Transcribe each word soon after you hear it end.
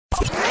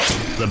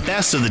The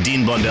best of the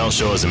Dean Blundell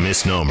Show is a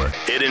misnomer.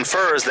 It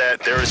infers that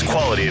there is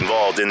quality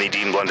involved in the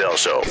Dean Blundell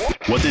Show.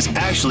 What this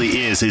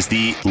actually is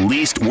the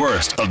least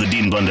worst of the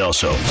Dean Blundell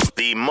Show.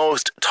 The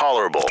most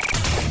tolerable.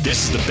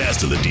 This is the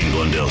best of the Dean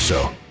Blundell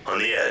Show. On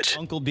the Edge.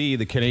 Uncle D,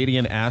 the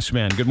Canadian ass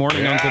man. Good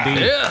morning, Uncle D.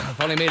 Yeah, I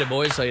finally made it,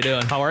 boys. How you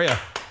doing? How are you?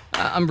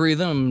 I'm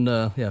breathing.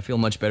 I feel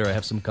much better. I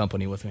have some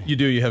company with me. You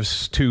do. You have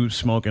two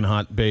smoking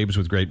hot babes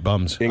with great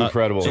bums.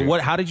 Incredible. So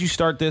how did you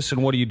start this,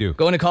 and what do you do?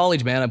 Going to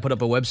college, man. I put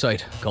up a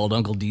website called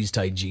Uncle D's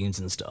Tight Jeans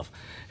and stuff.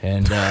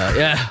 And,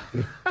 yeah.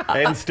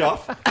 And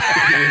stuff? Is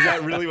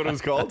that really what it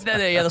was called?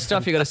 Yeah, the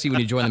stuff you got to see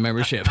when you join the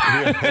membership.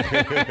 I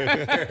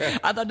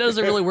thought that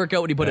doesn't really work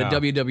out when you put a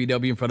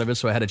www in front of it,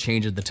 so I had to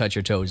change it to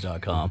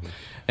touchyourtoes.com.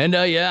 And,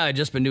 I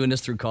just been doing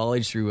this through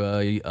college, through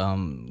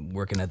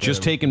working at the...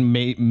 Just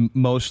taking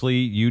mostly,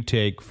 you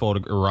take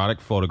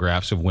erotic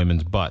photographs of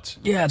women's butts.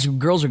 Yeah,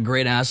 girls with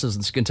great asses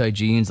and skin-tight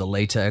jeans, the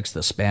latex, the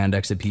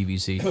spandex, the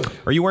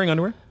PVC. Are you wearing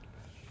underwear?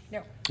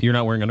 No. You're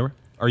not wearing underwear?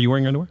 Are you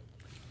wearing underwear?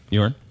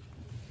 You are?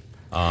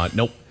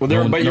 Nope.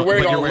 Well, but you're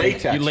wearing all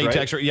latex,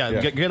 latex, right?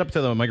 Yeah. Get up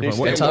to the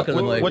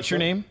microphone. What's your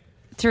name?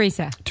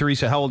 Teresa.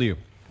 Teresa, how old are you?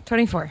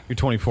 24. You're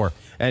 24.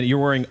 And you're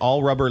wearing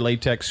all rubber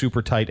latex,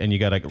 super tight, and you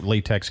got a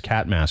latex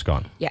cat mask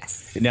on.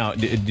 Yes. Now,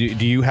 do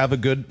you have a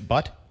good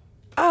butt?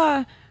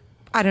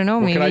 I don't know.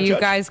 Maybe you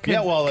guys could...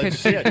 Yeah, well, let's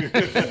see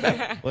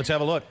it. Let's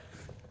have a look.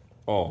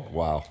 Oh,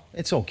 wow.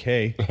 It's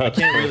okay. I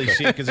can't really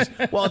see it because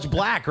it's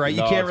black, right?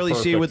 You can't really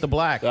see it with the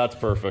black. That's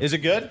perfect. Is it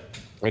good?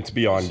 It's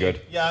beyond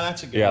good. Yeah,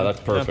 that's a good. Yeah, that's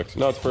perfect.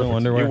 No, it's perfect. No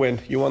underwear. You win.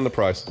 You won the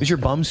prize. Is your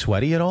bum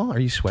sweaty at all? Are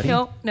you sweaty?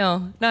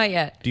 No, not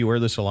yet. Do you wear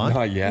this a lot?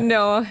 Not yet.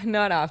 No,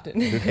 not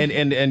often.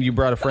 And you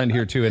brought a friend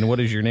here too. And what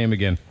is your name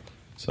again?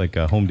 It's like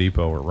Home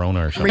Depot or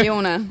Rona or something.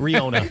 Riona.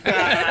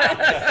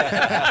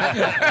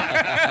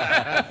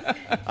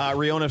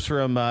 Riona's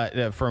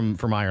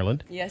from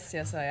Ireland. Yes,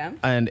 I am.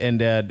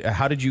 And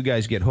how did you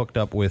guys get hooked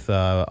up with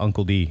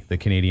Uncle D, the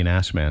Canadian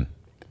ass man?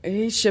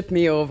 He shipped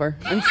me over.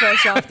 I'm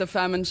fresh off the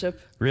famine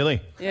ship.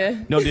 Really?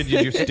 Yeah. No, did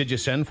you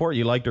send for it?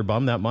 You liked her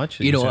bum that much?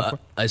 I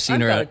seen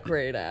I've her. got a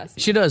great ass.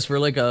 She does for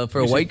a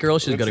white girl.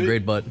 She's got a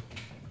great butt.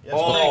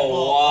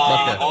 Oh,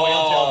 wow.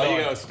 Oh,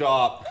 you gotta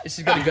stop.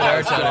 She's got a good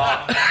arch on it.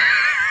 Wow.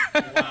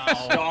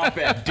 Stop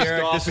it. Derek,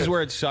 Stop this is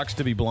where it sucks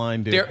to be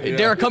blind, dude.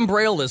 Derek, come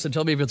braille this and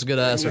tell me if it's a good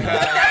ass or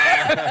not.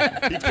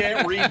 He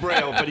can't read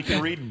Braille, but he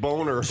can read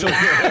boner. So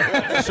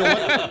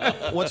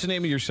what's the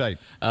name of your site?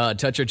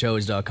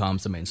 Touchyourtoes.com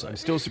is the main site. I'm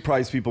still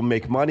surprised people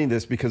make money in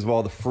this because of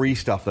all the free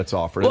stuff that's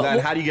offered.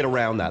 And how do you get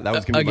around that? That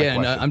was going to be my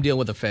question. I'm dealing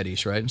with a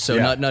fetish, right? So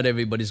not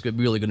everybody's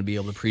really going to be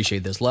able to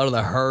appreciate this. A lot of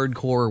the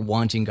hardcore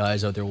wanting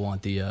guys out there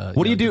want the...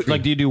 what do you do?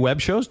 Like, do you do web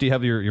shows? Do you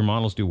have your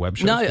models do web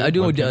shows? No, I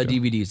do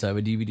DVDs. I have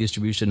a DVD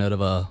distribution out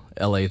of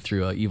L.A.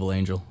 through Evil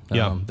Angel.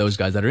 Those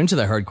guys that are into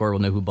the hardcore will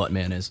know who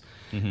Buttman is.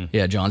 Mm-hmm.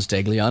 Yeah, John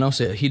Stagliano.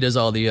 So he does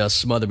all the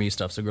smother me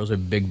stuff. So girls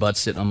with big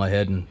butts sitting on my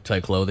head and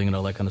tight clothing and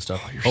all that kind of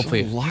stuff. You're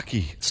Hopefully, so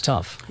lucky. It's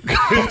tough.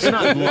 That's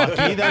not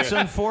lucky. That's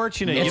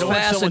unfortunate. It's you don't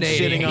want someone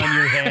fascinating. sitting on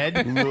your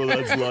head. No,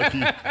 that's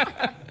lucky.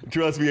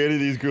 Trust me, any of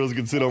these girls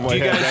can sit on my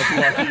head. That's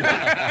lucky. Can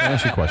I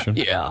ask you a question?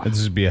 Yeah.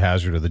 This would be a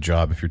hazard of the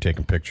job if you're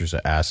taking pictures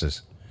of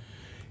asses.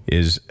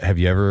 Have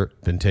you ever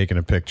been taking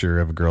a picture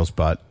of a girl's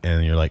butt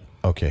and you're like,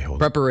 okay, hold it.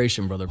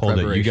 Preparation, brother. Hold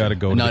Preparation. it. You got to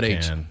go to Not the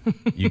H. can.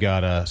 You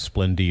got a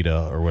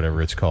Splendida or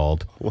whatever it's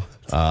called.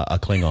 A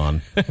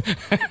Klingon.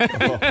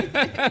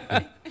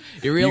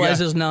 You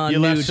realize it's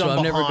non-nude, so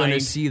I'm never going to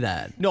behind. see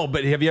that. No,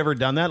 but have you ever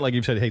done that? Like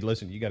you've said, hey,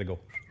 listen, you got to go.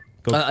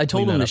 I told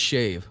clean him that to up.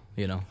 shave.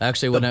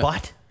 Actually, when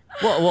butt?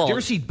 Well, Do you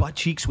ever see butt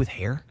cheeks with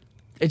hair?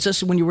 it's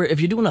just when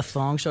if you're doing a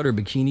thong shot or a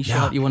bikini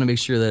shot, you want to make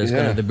sure that it's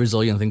kind of the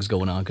Brazilian things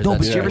going on. No,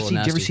 but do you ever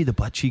see the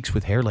butt cheeks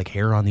with hair, like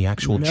hair on the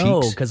actual cheeks?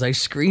 No, because I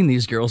screen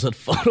these girls at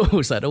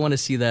photos. I don't want to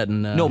see that.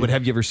 No, but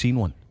have you ever seen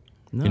one?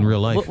 No. In real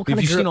life? What kind If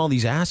of you've seen all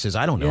these asses,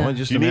 I don't know. Yeah. I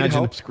just Do you need imagine.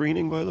 help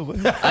screening, by the way?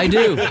 I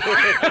do.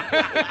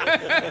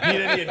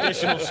 Need any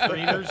additional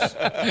screeners?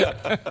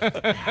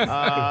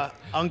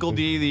 Uncle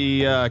D,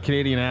 the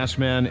Canadian ass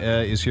man,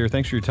 is here.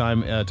 Thanks for your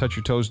time.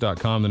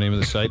 Touchyourtoes.com, the name of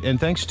the site. And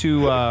thanks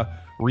to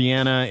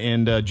Rihanna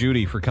and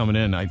Judy for coming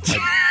in.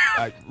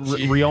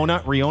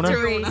 Riona?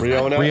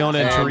 Riona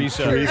and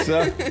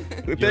Teresa.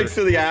 Thanks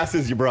to the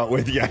asses you brought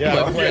with you. My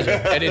pleasure.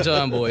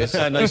 Anytime, boys.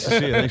 Nice to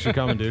see you. Thanks for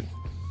coming, dude.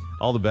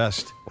 All the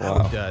best.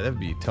 Wow. That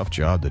would be a tough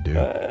job to do.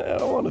 I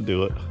don't want to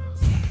do it.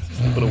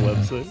 Put a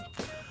website.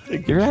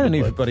 You ever had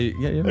anybody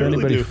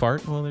do.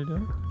 fart while they're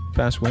doing it?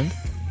 Pass wind?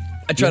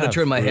 I try to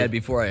turn my head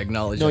before I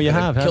acknowledge it. No, you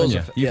have, haven't Kills you?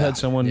 it. You've had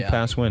someone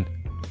pass wind.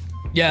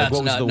 Yeah, Like,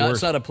 what was the it's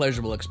worst? not a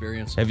pleasurable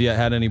experience. Have you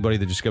had anybody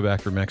that just got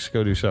back from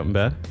Mexico do something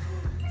bad?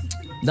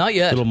 Not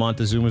yet. Little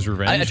Montezuma's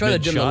Revenge? I try to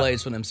dim the mid-shot?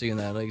 lights when I'm seeing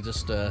that. Like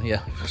just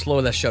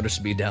slow that shutter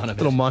speed down a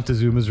bit. Little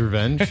Montezuma's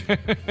Revenge?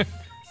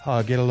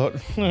 Oh, get a look.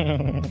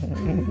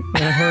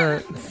 It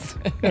hurts.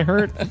 It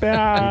hurts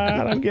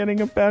bad. I'm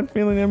getting a bad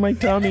feeling in my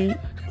tummy.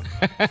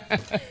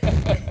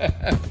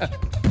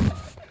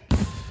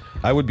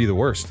 I would be the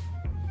worst.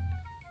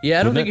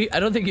 Yeah, I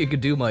don't think you could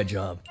do my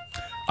job.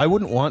 I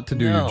wouldn't want to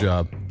do your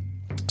job.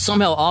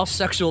 Somehow all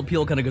sexual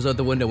appeal kind of goes out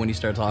the window when you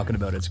start talking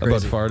about it. It's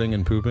crazy. About farting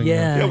and pooping?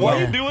 Yeah. Why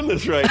are you doing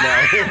this right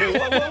now?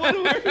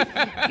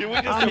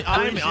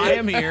 I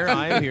am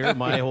here.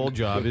 My whole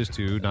job is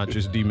to not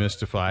just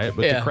demystify it,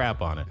 but to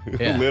crap on it.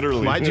 Yeah.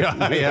 Literally. My job.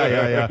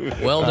 Yeah.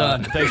 Well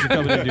done. Thanks for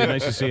coming in, dude.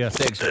 Nice to see you.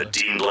 Thanks. The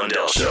Dean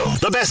Blundell Show.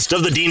 The best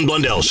of the Dean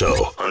Blundell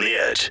Show on The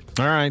Edge.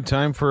 All right,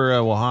 time for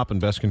We'll Hop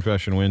and Best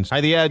Confession Wins. Hi,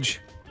 The Edge.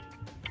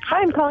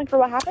 Hi, I'm calling for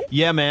What Happened.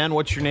 Yeah, man.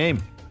 What's your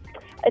name?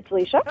 It's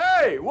Alicia.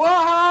 Hey, what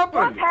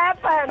happened? What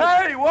happened?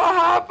 Hey, what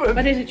happened?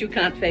 What is it you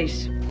can't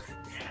face?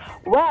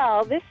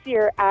 Well, this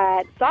year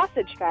at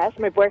Sausage Fest,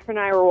 my boyfriend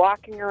and I were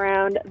walking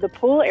around the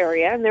pool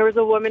area, and there was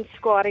a woman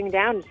squatting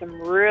down in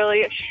some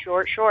really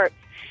short shorts.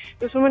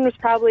 This woman was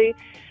probably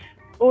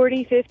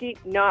 40, 50,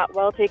 not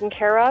well taken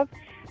care of.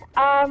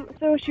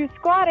 So she was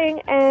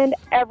squatting, and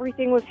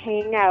everything was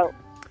hanging out.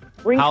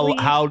 Wrinkly,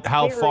 How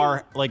hairy.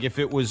 far? Like, if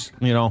it was,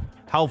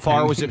 how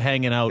far was it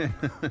hanging out?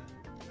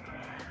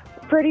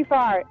 Pretty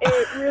far.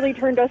 It really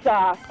turned us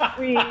off.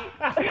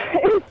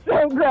 It was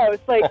so gross.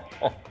 Like,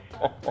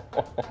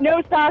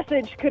 no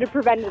sausage could have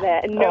prevented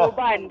it, and no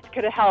buns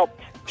could have helped.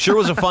 Sure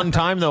was a fun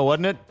time, though,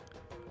 wasn't it?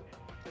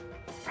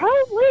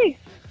 Probably.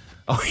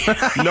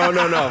 No.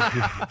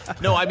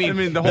 No, I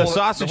mean the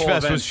Sausage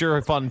Fest was sure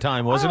a fun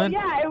time, wasn't it?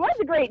 Yeah, it was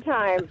a great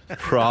time.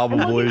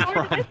 Probably. I'm looking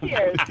forward to this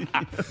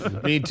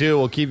year's. Me too.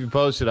 We'll keep you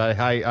posted.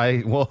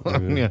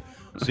 Yeah.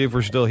 See if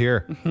we're still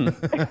here. All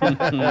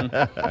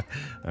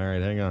right,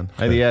 hang on.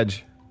 Hi, The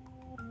Edge.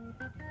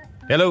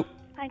 Hello.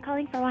 I'm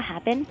calling for What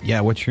Happened.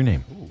 Yeah, what's your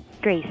name?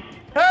 Grace.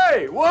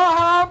 Hey, what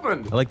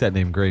happened? I like that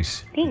name,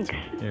 Grace. Thanks.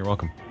 Yeah, you're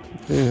welcome.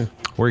 Yeah.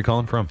 Where are you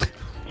calling from?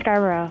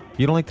 Scarborough.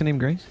 You don't like the name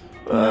Grace?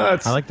 I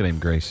like the name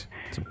Grace.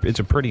 It's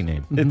a pretty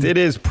name. It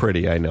is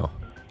pretty, I know.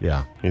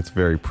 Yeah. It's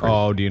very pretty.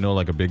 Oh, do you know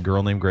like a big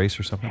girl named Grace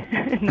or something?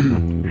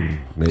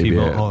 Maybe.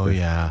 T-Bone? Oh,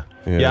 yeah.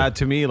 Yeah,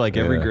 to me, like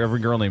every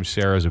girl named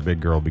Sarah is a big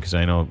girl because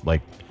I know,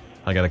 like,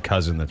 I got a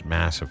cousin that's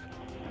massive.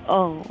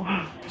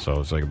 Oh. So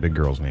it's like a big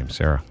girl's name,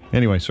 Sarah.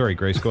 Anyway, sorry,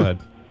 Grace, go ahead.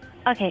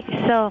 Okay,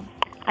 so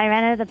I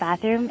ran out of the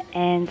bathroom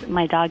and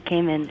my dog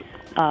came and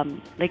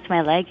licked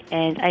my leg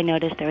and I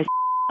noticed there was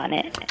on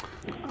it.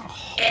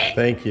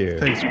 Thank you.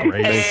 Thanks,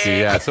 Grace. Thank you.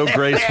 Yeah, so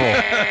graceful.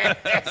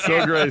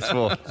 So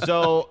graceful.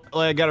 So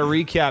I got to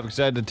recap because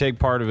I had to take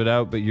part of it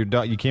out, but you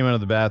came out of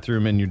the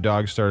bathroom and your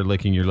dog started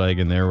licking your leg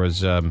and there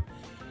was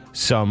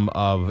some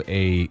of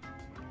a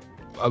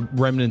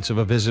remnants of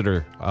a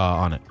visitor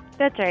on it.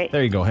 That's right.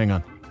 There you go. Hang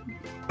on.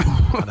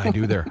 How'd I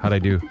do there? How'd I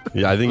do?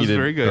 Yeah, I think you did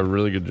very good. a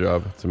really good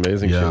job. It's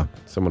amazing. Yeah.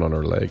 Someone on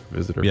her leg,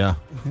 visitor. Yeah.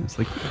 It's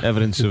like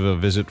evidence of a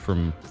visit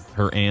from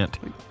her aunt.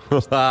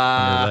 On her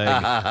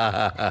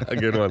leg. A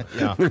good one.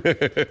 Yeah.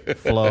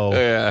 Flow.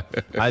 Yeah.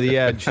 Hi, The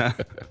Edge.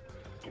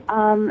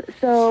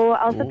 So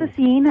I'll set the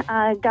scene.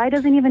 Guy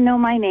doesn't even know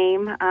my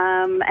name,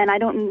 and I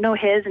don't know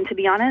his, and to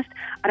be honest,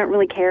 I don't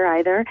really care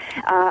either.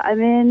 I'm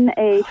in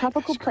a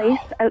tropical place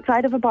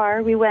outside of a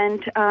bar. We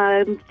went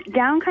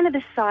down kind of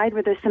the side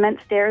where there's cement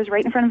stairs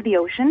right in front of the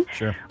ocean.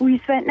 Sure.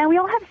 Now we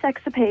all have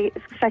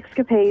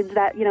sexcapades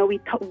that, we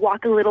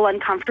walk a little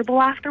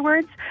uncomfortable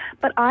afterwards,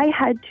 but I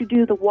had to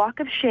do the walk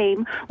of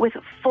shame with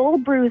full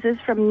bruises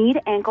from knee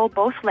to ankle,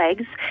 both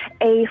legs,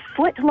 a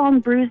foot-long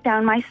bruise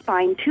down my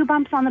spine, 2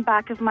 bumps on the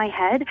back of my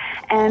head,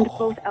 and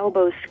both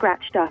elbows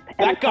scratched up.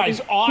 And That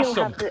guy's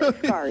awesome. Still have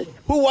the scars.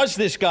 Who was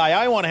this guy?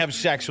 I want to have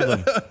sex with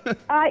him.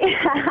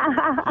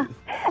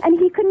 And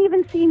he couldn't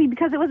even see me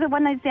because it was a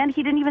one-night stand.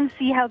 He didn't even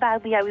see how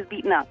badly I was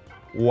beaten up.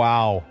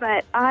 Wow.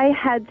 But I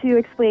had to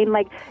explain,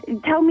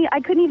 tell me,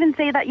 I couldn't even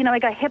say that, I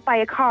got hit by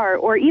a car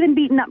or even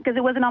beaten up because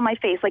it wasn't on my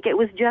face. It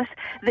was just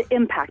the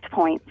impact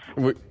points.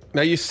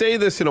 Now, you say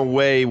this in a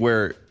way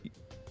where,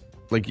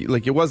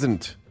 it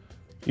wasn't...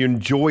 You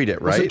enjoyed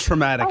it, right? Was it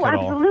traumatic at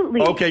all?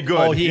 Absolutely. Okay, good.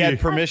 Oh, he had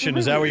permission.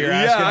 Is that what you're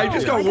asking? Yeah, I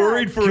just got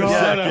worried for a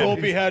second. I hope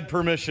he had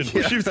permission.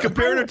 She was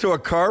comparing it to a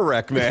car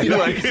wreck, man. It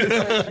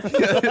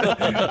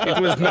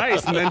was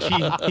nice, and then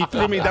he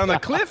threw me down the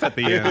cliff at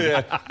the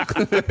end.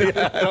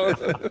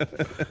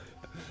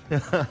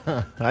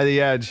 Hi,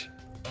 The Edge.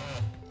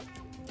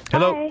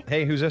 Hello. Hi.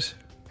 Hey, who's this?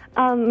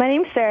 My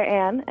name's Sarah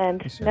Ann,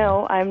 and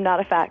no, I'm not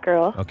a fat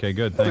girl. Okay,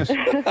 good. Thanks.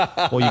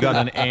 Well, you got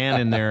an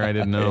Ann in there. I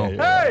didn't know.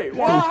 Hey,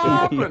 what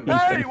happened?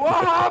 Hey,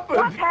 what happened?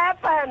 What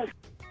happened?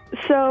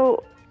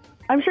 So,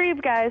 I'm sure you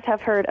guys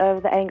have heard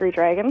of the Angry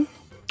Dragon.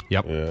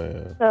 Yep.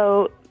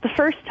 So, the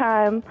first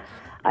time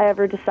I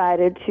ever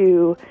decided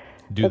to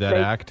Do that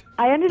act.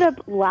 I ended up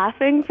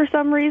laughing for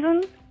some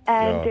reason,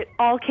 and it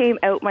all came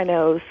out my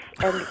nose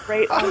and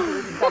right onto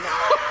the stomach.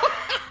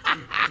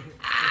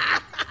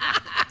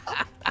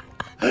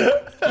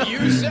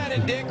 You said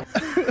it, Dick.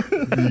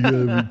 You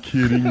gotta be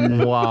kidding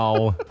me.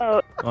 Wow.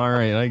 All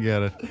right, I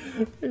get it.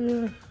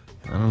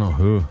 I don't know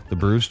who. The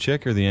bruise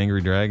chick or the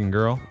angry dragon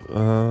girl?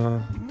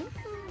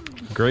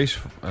 Grace?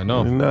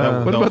 No.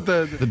 No. What about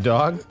the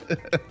dog?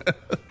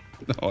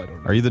 No, I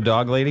don't know. Are you the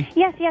dog lady?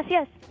 Yes.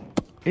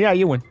 Yeah,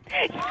 you win.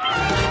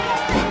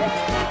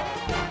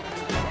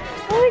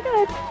 Oh my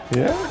god.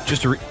 Yeah?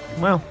 Just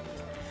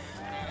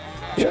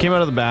She came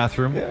out of the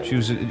bathroom. Yeah.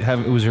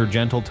 It was her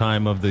gentle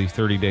time of the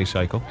 30-day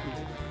cycle.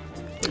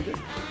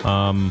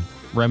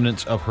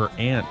 Remnants of her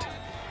aunt.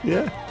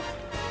 Yeah.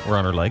 Were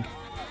on her leg.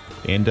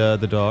 And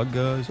the dog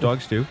is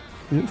dog stew.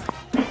 Yes.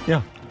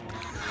 Yeah.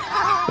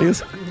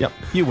 Yes. Yep.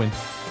 You win.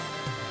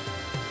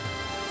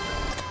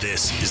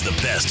 This is the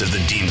best of the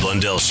Dean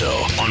Blundell Show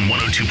on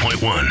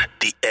 102.1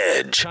 The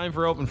Edge. Time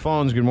for open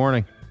phones. Good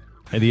morning.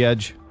 Hey, The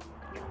Edge.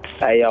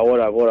 Hey, yo, what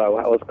up?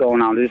 What's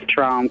going on? This is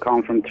Tron. I'm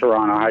calling from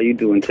Toronto. How you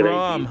doing today?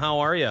 Tron, how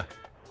are you?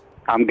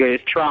 I'm good.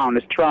 It's Tron,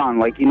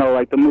 like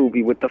the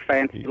movie with the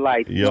fancy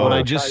lights. That's what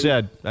I just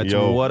said. That's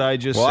what I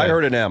just said. I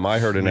heard an M.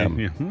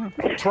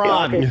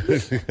 Tron. All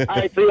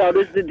right, so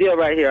this is the deal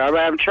right here. All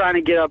right, I'm trying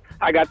to get up.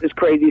 I got this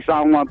crazy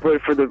song I want to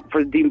put for the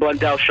Dean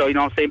Blundell Show. You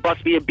know what I'm saying?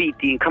 Bust me a beat,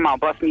 Dean. Come on,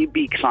 bust me a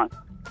beat,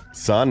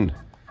 son.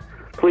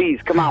 Please,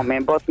 come on,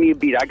 man. Bust me a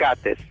beat. I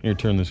got this. Here,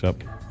 turn this up.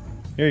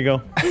 Here you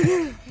go.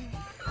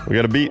 We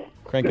got a beat.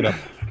 Crank it up.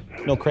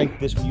 No, crank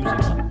this music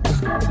up.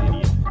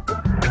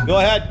 Go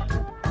ahead.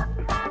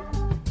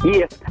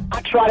 Yeah,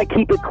 I try to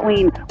keep it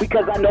clean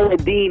because I know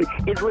that Dean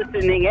is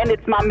listening, and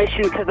it's my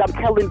mission because I'm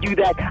telling you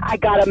that I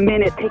got a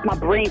minute. Take my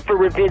brain for a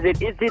revisit.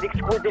 Is it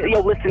exquisite? Yo,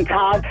 listen,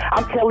 Todd,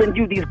 I'm telling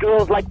you these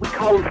girls like we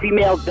call them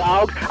female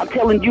dogs. I'm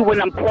telling you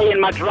when I'm playing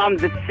my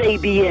drums, it's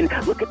Sabian.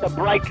 Look at the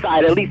bright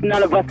side. At least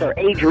none of us are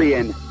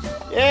Adrian.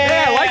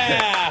 Yeah, I like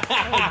that.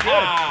 That was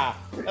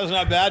good. That was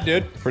not bad,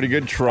 dude. Pretty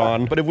good,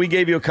 Tron. But if we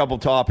gave you a couple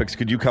topics,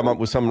 could you come up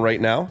with something right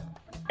now?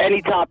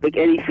 Any topic,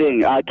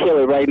 anything. Kill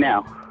it right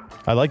now.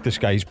 I like this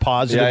guy. He's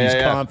positive. He's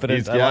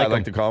confident. I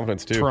like the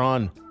confidence too.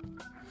 Tron.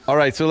 All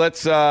right, so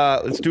let's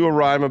do a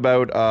rhyme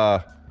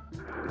about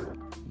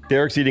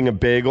Derek's eating a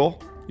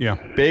bagel. Yeah.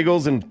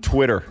 Bagels and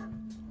Twitter.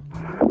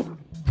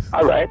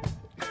 All right.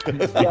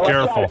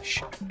 Careful.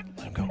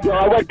 Yo,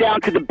 I went down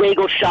to the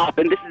bagel shop,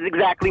 and this is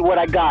exactly what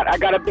I got. I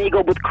got a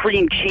bagel with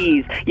cream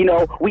cheese. You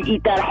know, we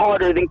eat that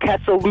harder than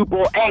queso,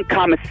 lupo, and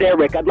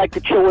commissaric. I'd like to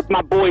chill with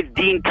my boys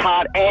Dean,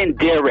 Todd, and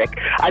Derek.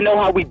 I know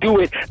how we do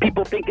it.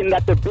 People thinking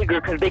that they're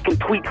bigger because they can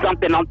tweet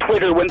something on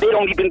Twitter when they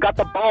don't even got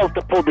the balls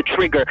to pull the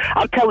trigger.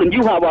 I'm telling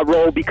you how I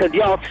roll because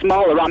y'all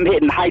smaller. I'm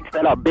hitting heights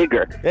that are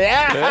bigger.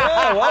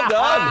 Yeah, well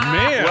done.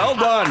 Man. Well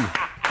done.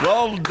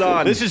 Well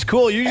done. This is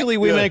cool. Usually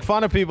we make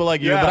fun of people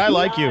like you, but I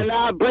like you.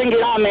 Nah, bring it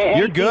on, man.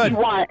 You're good.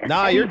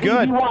 You're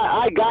good. You want,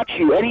 I got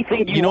you.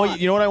 Anything you want.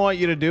 You know what I want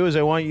you to do is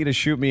I want you to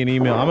shoot me an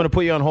email. I'm going to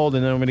put you on hold,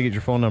 and then I'm going to get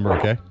your phone number,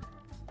 okay?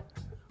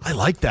 I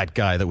like that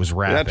guy that was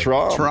rapping.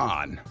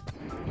 Tron.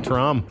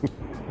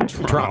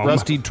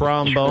 Rusty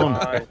trombone.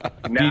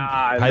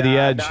 Nah, The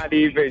Edge. Not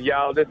even,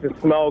 yo. This is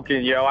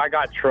smoking, yo. I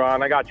got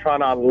Tron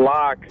on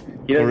lock.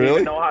 He doesn't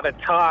even know how to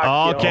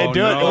talk. Okay, yo.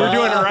 We're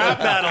doing a rap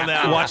battle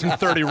now. Watching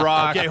 30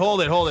 Rock. Okay,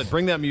 hold it.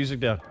 Bring that music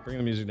down.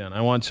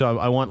 I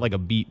want like a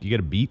beat. You get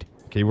a beat?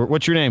 Okay,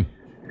 what's your name?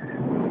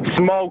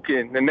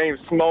 Smoking. The name's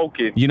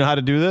Smoking. You know how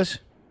to do this?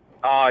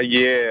 Oh,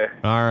 yeah.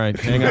 All right,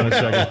 hang on a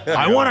second.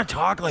 I want to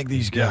talk like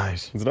these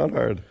guys. It's not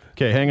hard.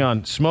 Okay, hang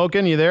on.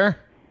 Smoking, you there?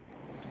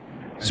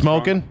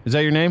 Smoking? Is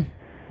that your name?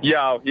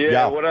 Yo,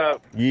 what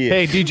up? Yeah.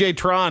 Hey, DJ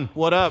Tron,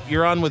 what up?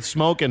 You're on with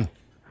Smoking.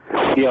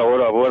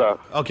 Yo, what up?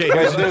 Okay,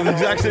 Guys, they're the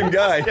exact same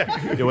guy.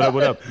 Yo,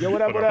 what up? Yo,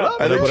 what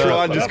up? I think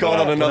Tron just called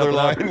on another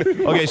line.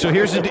 Okay, so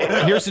here's the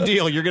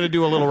deal. You're going to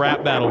do a little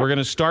rap battle. We're going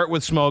to start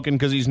with Smoking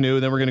because he's new,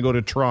 then we're going to go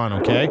to Tron,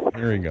 okay?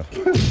 Here you go.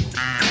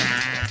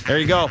 There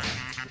you go.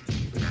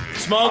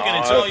 Smoking,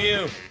 it's all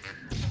you.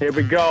 Here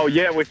we go.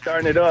 Yeah, we're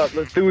starting it up.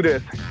 Let's do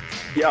this.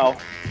 Yo,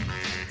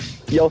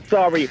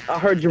 sorry, I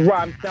heard your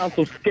rhyme sound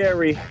so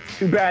scary.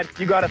 Too bad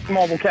you got a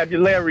small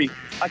vocabulary.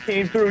 I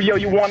came through, yo,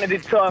 you wanted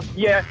it tough,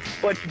 yeah,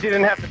 but you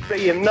didn't have to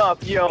say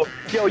enough, yo,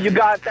 you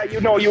got that, you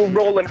know you were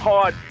rolling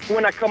hard.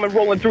 When I come and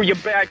rolling through your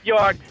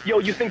backyard, yo,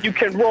 you think you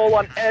can roll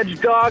on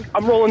edge, dog?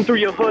 I'm rolling through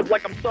your hood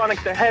like I'm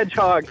Sonic the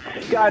Hedgehog.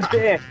 God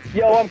damn,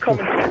 yo, I'm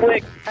coming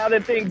slick. How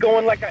that thing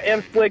going like I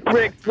am Slick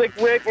Rick?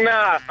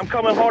 Nah, I'm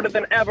coming harder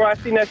than ever. I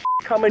seen that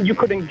coming, you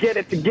couldn't get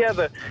it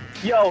together.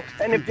 Yo,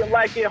 and if you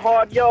like it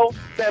hard, yo,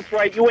 that's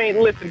right, you ain't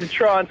listening to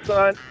Tron,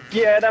 son.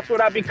 Yeah, that's what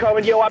I be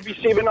coming, yo, I be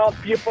shaving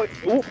off your foot.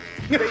 Ooh.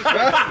 Sorry,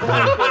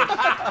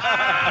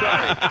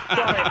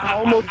 I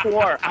almost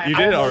swore. You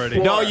did already.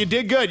 No, you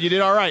did good. You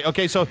did all right.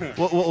 Okay, so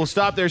we'll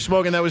stop there,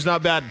 Smoking. That was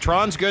not bad.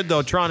 Tron's good,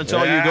 though. Tron, it's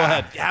all you. Go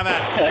ahead. Have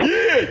at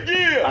it.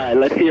 Yeah. All right,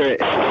 let's hear it.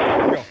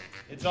 Go.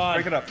 It's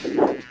on. Break it up.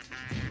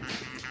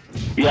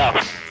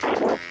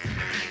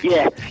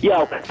 Yeah,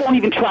 yo, don't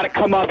even try to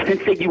come up and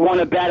say you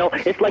want to battle.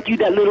 It's like you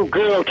that little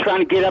girl trying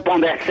to get up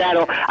on that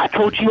saddle. I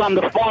told you I'm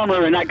the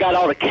farmer and I got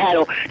all the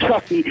cattle.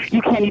 Trust me,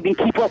 you can't even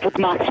keep up with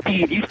my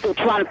speed. You still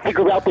trying to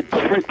figure out the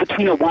difference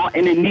between a want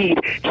and a need.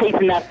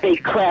 Chasing that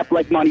fake crap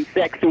like money,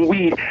 sex, and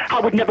weed.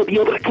 I would never be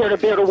able to care to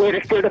bear the way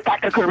to steer the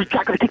fact I could reach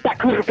out to take that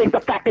clear to face the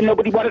fact that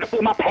nobody wanted to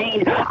feel my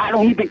pain. I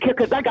don't even care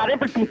because I got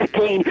everything to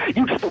gain.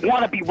 You just a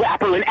wannabe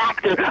rapper and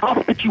actor. I'll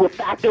spit you a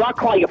factor. I'll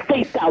call your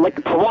face out like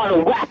the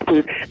Toronto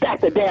Raptors. That's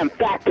the goddamn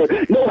factor.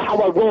 Know how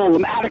I roll.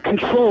 I'm out of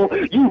control.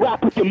 You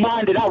rap with your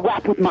mind and I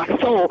rap with my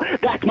soul.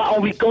 That's my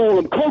only goal.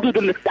 I'm colder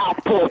than the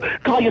South Pole.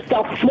 Call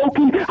yourself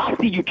smoking? I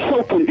see you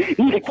choking.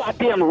 Need a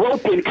goddamn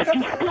roping, cause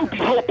you still be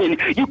hoping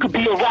you could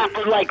be a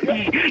rapper like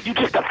me. You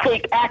just a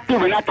fake actor,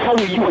 and I tell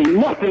you ain't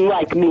nothing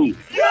like me.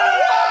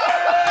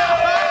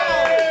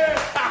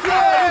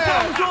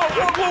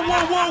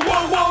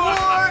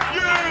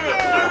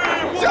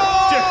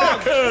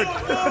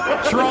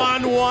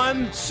 Tron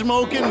 1,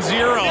 smoking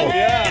 0.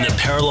 In a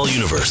parallel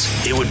universe,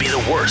 it would be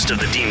the worst of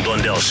the Dean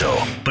Blundell Show.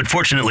 But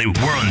fortunately,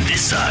 we're on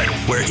this side,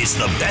 where it's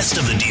the best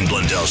of the Dean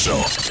Blundell Show.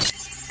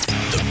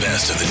 The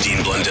best of the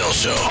Dean Blundell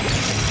Show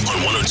on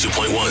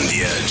 102.1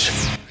 The Edge.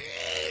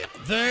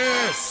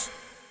 This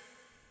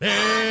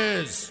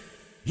is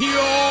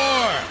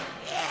your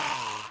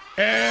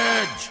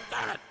Edge.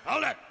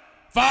 Hold it.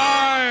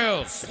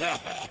 Files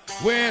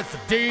with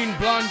Dean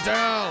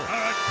Blundell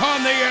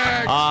on The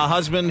Edge.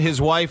 Husband,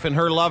 his wife, and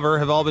her lover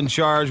have all been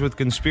charged with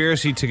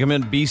conspiracy to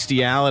commit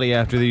bestiality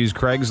after they used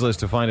Craigslist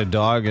to find a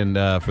dog and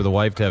for the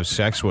wife to have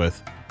sex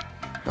with.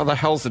 How the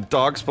hell's the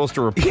dog supposed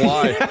to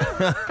reply?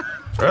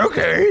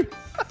 Okay.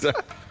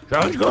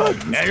 Sounds good.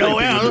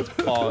 LOL.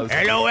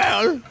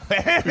 LOL.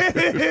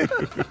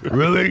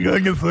 Really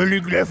gonna fully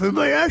laughing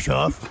my ass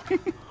off.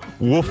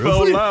 Woof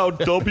out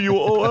loud.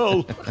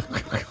 WOL.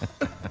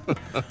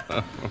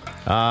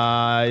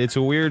 It's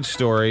a weird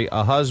story.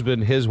 A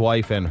husband, his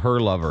wife, and her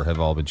lover have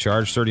all been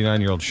charged.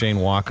 39-year-old Shane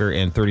Walker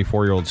and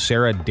 34-year-old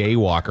Sarah Day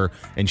Walker.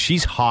 And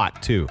she's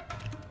hot, too.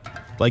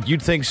 Like,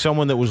 you'd think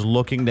someone that was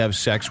looking to have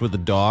sex with a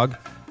dog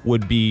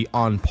would be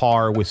on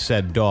par with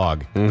said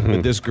dog. Mm-hmm.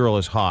 But this girl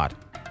is hot.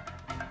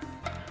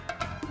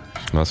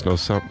 She must know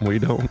something we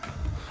don't.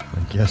 I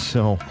guess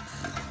so.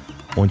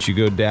 Once you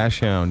go dash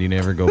hound, you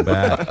never go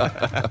back.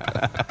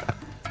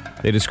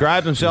 They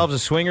described themselves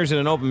as swingers in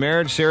an open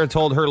marriage. Sarah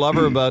told her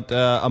lover about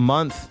a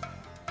month,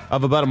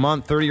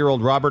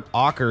 30-year-old Robert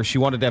Ocker, she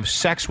wanted to have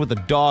sex with a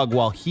dog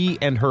while he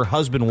and her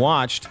husband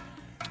watched.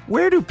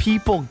 Where do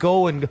people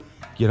go and...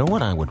 You know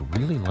what I would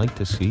really like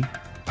to see?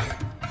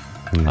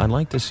 I'd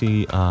like to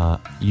see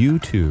you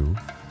two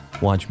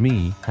watch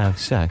me have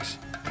sex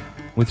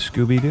with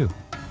Scooby-Doo.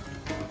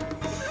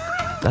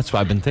 That's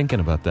why I've been thinking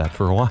about that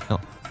for a while.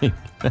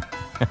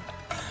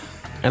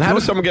 And how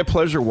does someone get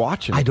pleasure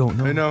watching? I don't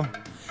know. I know.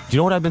 Do you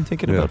know what I've been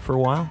thinking about for a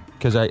while?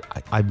 Because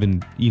I've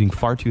been eating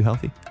far too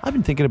healthy. I've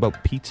been thinking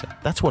about pizza.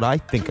 That's what I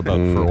think about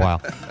for a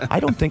while. I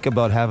don't think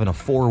about having a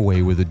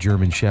four-way with a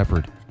German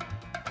Shepherd.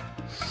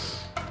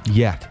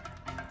 Yet.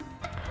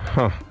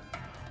 Huh.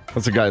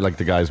 What's the guy, like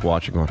the guy's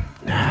watching going,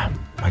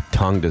 my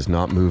tongue does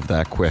not move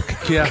that quick.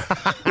 Yeah.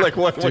 Like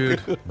what?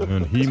 Dude.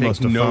 And he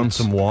must have found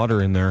some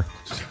water in there.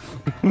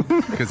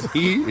 Because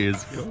he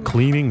is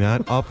cleaning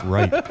that up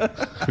right.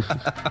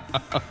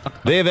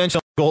 They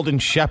eventually Golden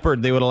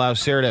Shepherd they would allow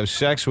Sarah to have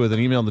sex with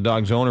and emailed the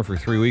dog's owner for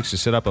 3 weeks to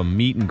set up a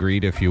meet and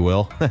greet, if you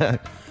will.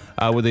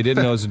 What they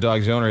didn't know is the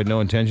dog's owner had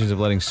no intentions of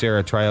letting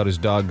Sarah try out his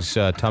dog's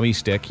tummy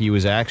stick. He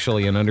was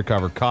actually an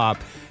undercover cop.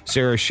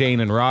 Sarah,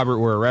 Shane, and Robert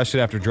were arrested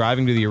after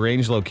driving to the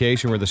arranged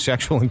location where the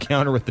sexual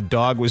encounter with the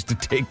dog was to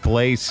take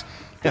place.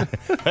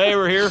 Hey,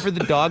 we're here for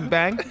the dog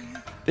bang.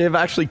 They have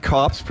actually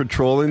cops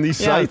patrolling these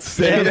sites.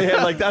 They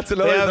have, like, that's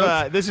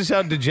another. This is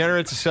how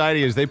degenerate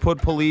society is. They put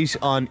police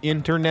on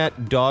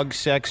internet dog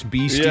sex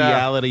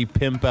bestiality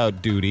pimp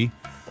out duty.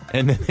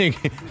 And then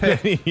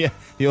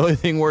the only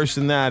thing worse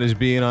than that is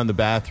being on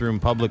the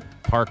public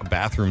park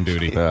bathroom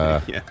duty.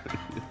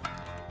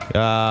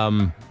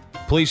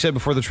 Police said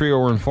before the trio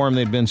were informed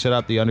they'd been set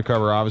up, the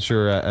undercover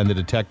officer and the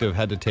detective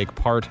had to take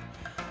part.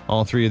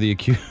 All three of the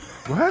accused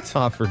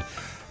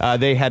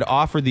they had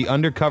offered the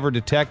undercover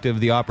detective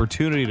the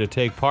opportunity to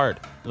take part.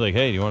 Like,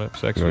 hey, do you want to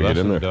have sex with us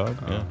and the dog?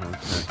 Yeah.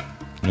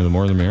 The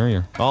more the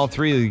merrier. All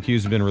three of the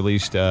accused have been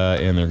released,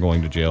 and they're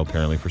going to jail,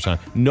 apparently, for some.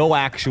 No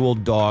actual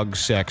dog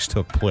sex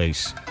took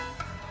place.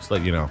 Just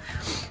let you know.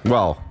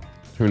 Well,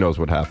 who knows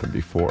what happened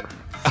before.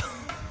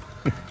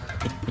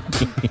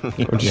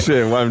 I'm just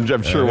saying, I'm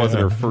sure it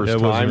wasn't her first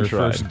time. Wasn't her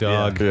first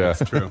dog. Yeah.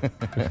 That's true.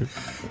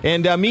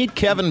 And meet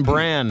Kevin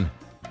Brand,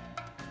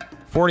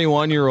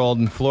 41-year-old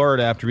in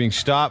Florida, after being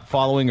stopped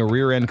following a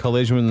rear-end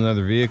collision with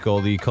another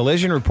vehicle. The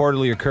collision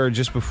reportedly occurred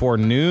just before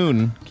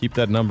noon. Keep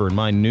that number in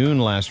mind, noon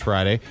last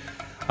Friday.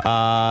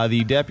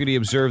 The deputy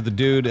observed the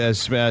dude as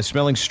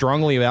smelling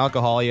strongly of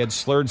alcohol. He had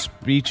slurred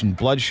speech and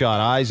bloodshot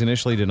eyes.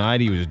 Initially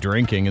denied he was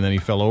drinking, and then he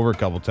fell over a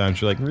couple times.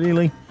 She's like,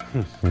 really?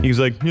 He was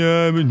like,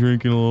 yeah, I've been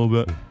drinking a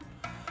little bit.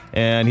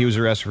 And he was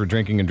arrested for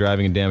drinking and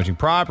driving and damaging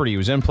property. He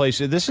was in place.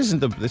 This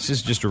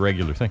is just a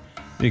regular thing.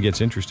 It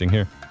gets interesting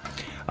here.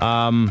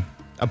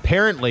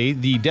 Apparently,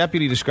 the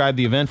deputy described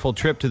the eventful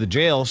trip to the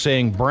jail,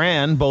 saying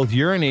Brand both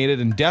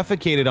urinated and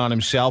defecated on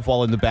himself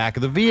while in the back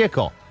of the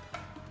vehicle.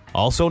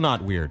 Also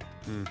not weird.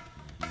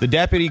 The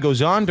deputy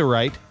goes on to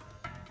write,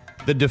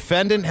 the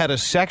defendant had a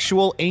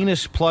sexual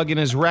anus plug in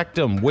his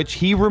rectum, which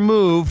he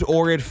removed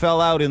or it fell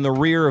out in the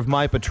rear of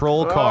my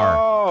patrol car.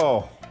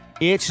 Oh.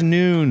 It's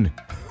noon.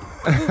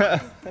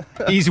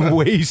 He's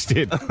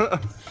wasted.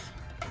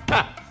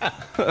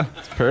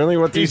 Apparently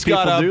what these He's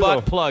got people a do,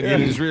 butt though. plug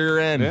in his rear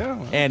end,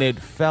 and it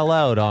fell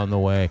out on the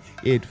way.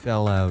 It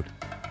fell out.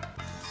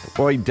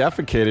 Well, he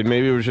defecated.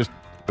 Maybe it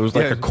was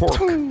like a cork.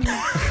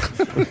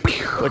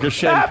 Like a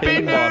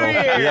champagne bottle.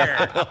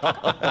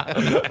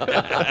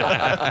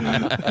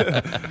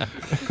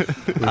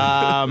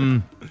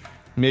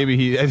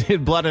 Maybe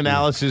blood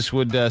analysis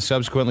would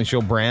subsequently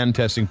show Brand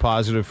testing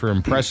positive for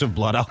impressive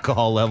blood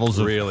alcohol levels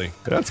of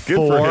That's good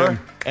 4 for him.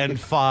 and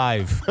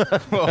 5.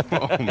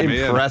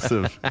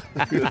 Impressive.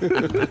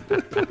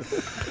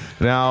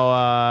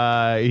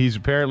 Now, he's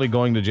apparently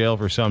going to jail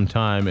for some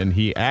time, and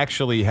he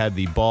actually had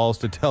the balls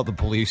to tell the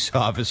police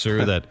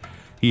officer that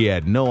he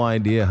had no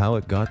idea how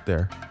it got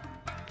there.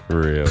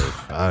 Really?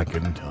 I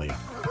couldn't tell you.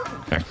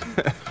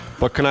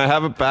 But can I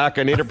have it back?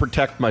 I need to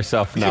protect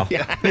myself now.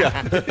 Yeah,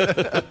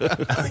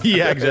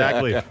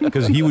 exactly.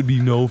 Because he would be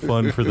no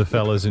fun for the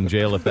fellas in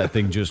jail if that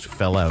thing just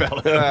fell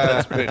out.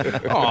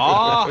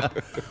 Aw!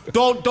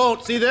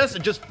 Don't see this?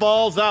 It just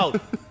falls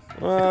out.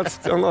 Well, it's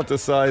still not the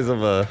size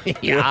of a...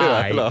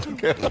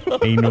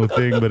 Ain't no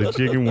thing but a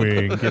chicken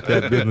wing. Get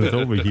that business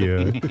over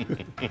here.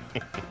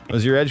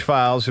 Was your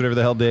Edgefiles, whatever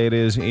the hell day it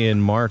is,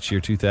 in March year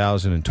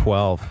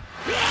 2012.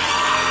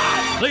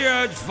 The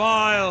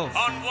Edgefiles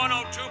on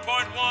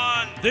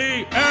 102.1.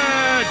 The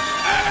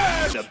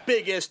Edge. The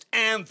biggest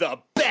and the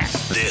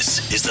best.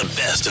 This is the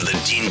best of the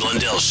Dean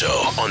Blundell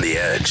Show on The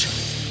Edge.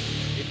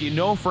 If you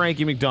know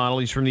Frankie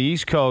McDonald, he's from the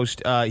East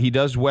Coast. He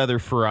does weather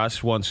for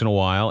us once in a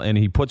while, and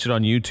he puts it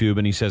on YouTube,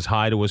 and he says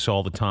hi to us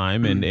all the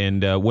time.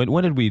 And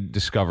when did we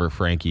discover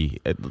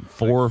Frankie?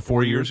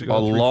 4 years ago? A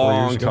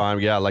long time,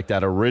 yeah, like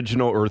that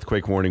original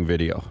earthquake warning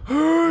video.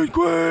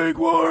 Earthquake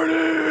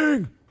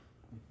warning!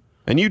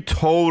 And you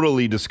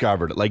totally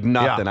discovered it, like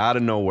nothing, out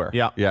of nowhere.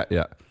 Yeah.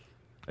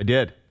 I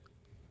did.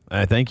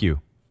 Thank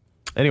you.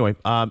 Anyway,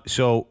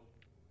 so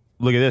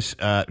look at this,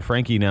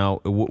 Frankie.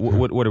 Now,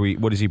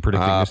 what is he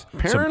predicting?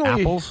 Some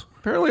apples.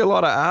 Apparently, a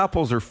lot of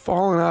apples are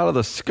falling out of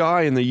the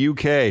sky in the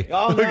UK.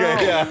 Oh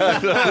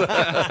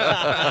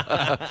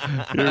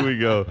no! Here we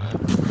go.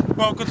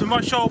 Welcome to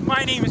my show.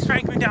 My name is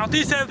Frankie McDonald.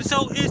 This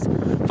episode is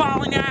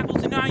Falling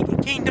Apples in the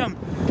United Kingdom.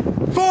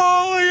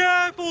 Falling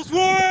apples,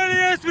 warning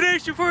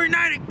expedition for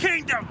United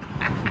Kingdom.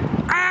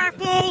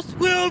 Apples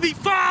will be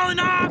falling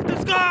off the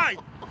sky.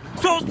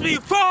 Supposed to be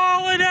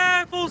falling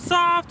apples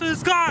off the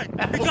sky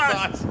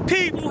because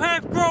people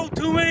have grown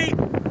too many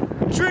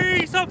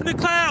trees up in the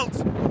clouds.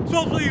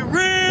 Supposed to be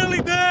really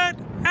bad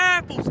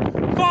apples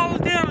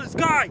falling down the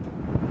sky.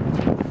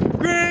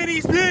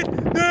 Granny Smith,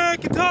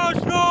 Macintosh,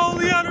 and all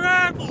the other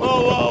apples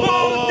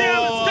falling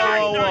down the sky.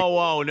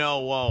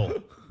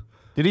 Whoa.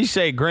 Did he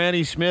say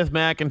Granny Smith,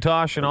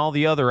 Macintosh, and all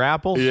the other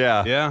apples?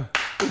 Yeah.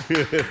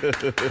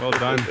 Well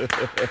done.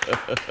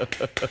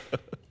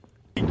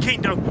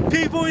 Kingdom.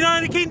 People in the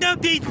United Kingdom,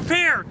 be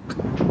prepared.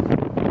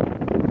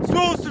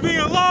 Supposed to be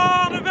a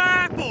lot of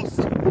apples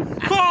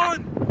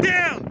falling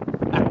down.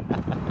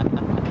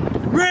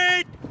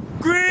 Red,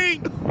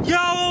 green,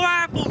 yellow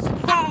apples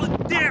falling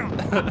down.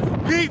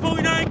 People in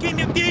the United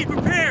Kingdom, be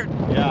prepared.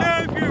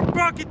 Have your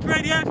buckets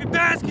ready, have your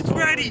baskets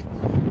ready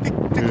to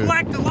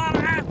collect a lot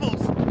of apples.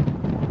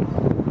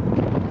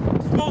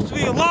 Supposed to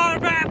be a lot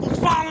of apples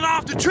falling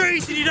off the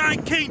trees in the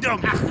United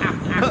Kingdom.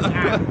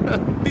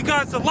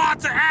 Because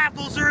lots of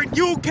apples are in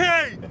UK.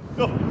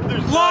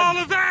 There's a lot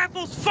of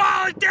apples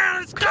falling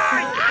down the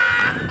sky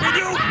in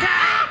UK.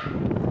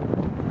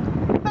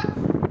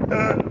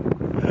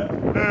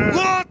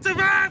 Lots of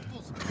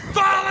apples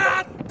falling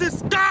off the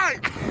sky.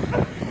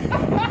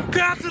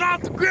 Bouncing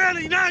off the ground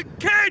in the United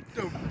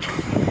Kingdom.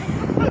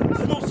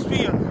 Supposed to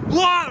be a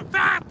lot of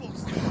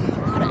apples.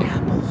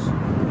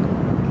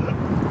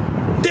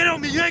 Then I'll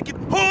be making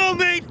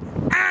homemade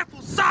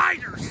apple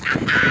ciders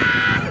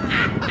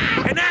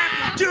and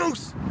apple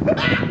juice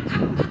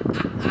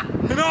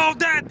and all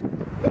that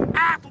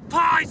apple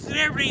pies and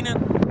everything in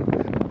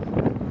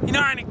the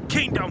United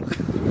Kingdom.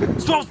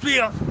 It's supposed to be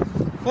a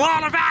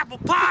lot of apple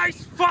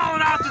pies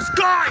falling out the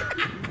sky.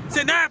 It's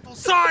an apple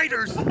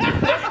ciders.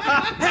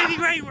 Heavy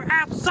rain with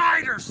apple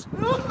ciders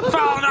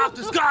falling off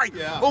the sky.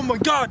 Oh my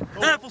God,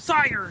 apple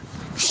cider.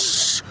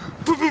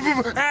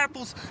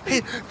 Apples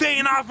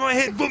banging off my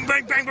head. Boom,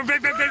 bang, bang, bang,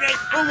 bang, bang, bang, bang.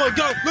 Oh my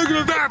God, look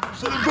at the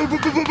apples. Boom, boom,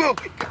 boom, boom, boom.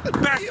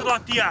 Best of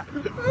luck to ya.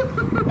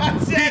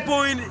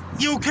 People in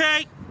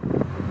UK,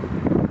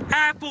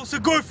 apples are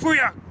good for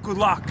you. Good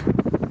luck.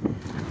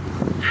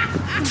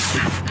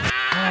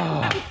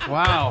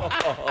 Wow.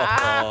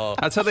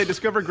 That's how they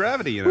discover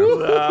gravity, you know.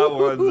 That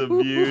was a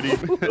beauty.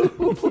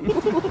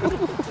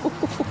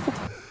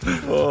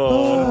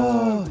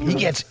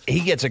 He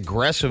gets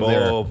aggressive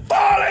there.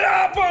 Falling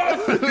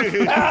apples!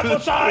 Apple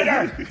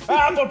cider!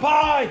 Apple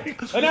pie!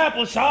 And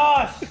apple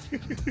sauce!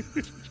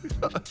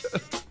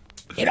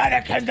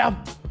 United Kingdom!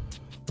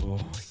 Oh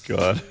my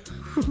God.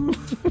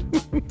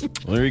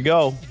 Well, there you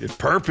go. Did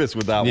purpose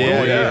with that one.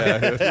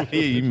 Yeah.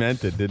 He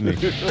meant it, didn't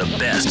he? The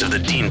best of the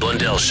Dean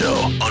Blundell Show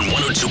on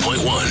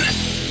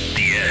 102.1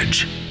 The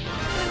Edge.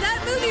 Was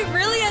that movie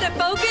really out of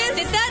focus?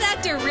 Did that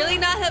actor really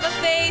not have a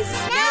face?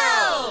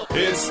 No!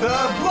 It's the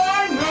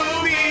Blind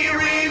Movie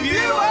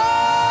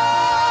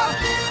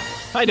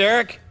Hi,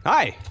 Derek.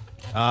 Hi.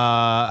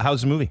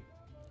 How's the movie?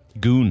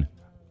 Goon.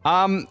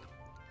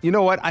 You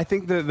know what? I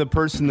think the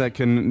person that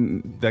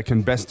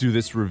can best do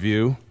this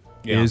review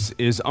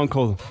is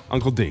Uncle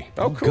D.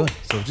 Oh, cool. Good.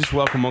 So just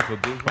welcome Uncle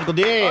D. Uncle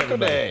D. Uncle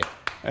D.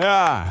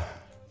 Yeah.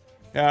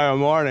 Good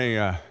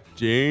morning,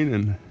 Gene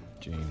and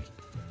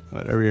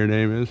whatever your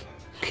name is.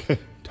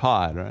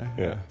 Todd, right?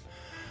 Yeah.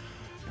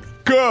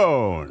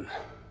 Goon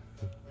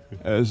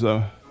is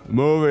a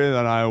movie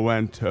that I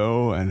went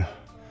to, and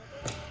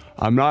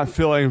I'm not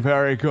feeling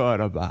very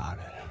good about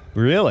it.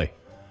 Really?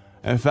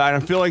 In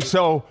fact, I'm feeling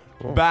so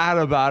bad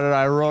about it,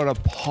 I wrote a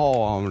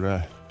poem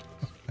to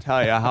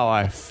tell you how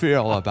I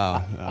feel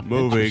about the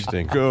movie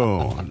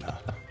Goon.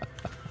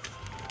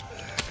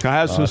 Can I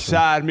have some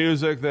sad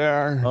music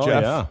there, Oh,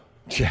 Jeff?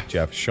 yeah.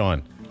 Jeff.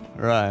 Sean.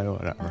 Right,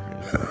 whatever.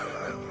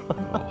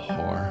 Oh,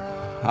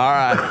 whore. All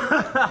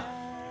right.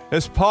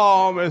 This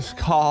poem is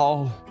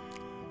called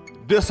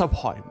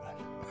Disappointment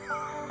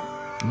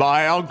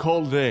by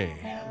Uncle D.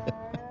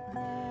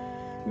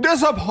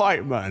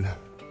 Disappointment.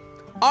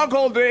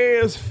 Uncle D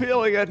is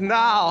feeling it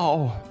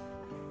now,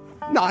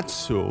 not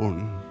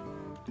soon.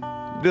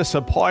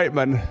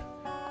 Disappointment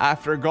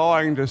after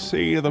going to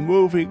see the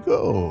movie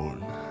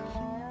Goon.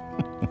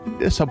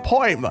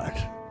 Disappointment.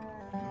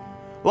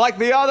 Like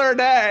the other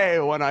day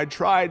when I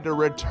tried to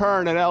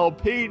return an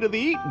LP to the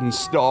Eaton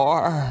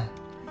store.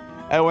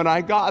 And when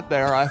I got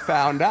there, I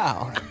found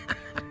out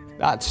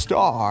that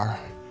store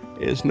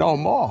is no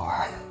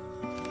more.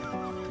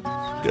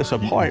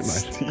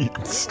 Disappointment.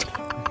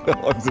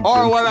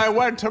 Or when I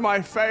went to my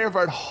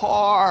favorite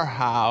whore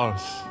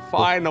house,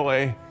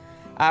 finally,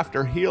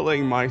 after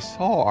healing my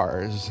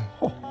sores,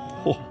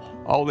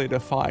 only to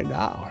find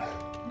out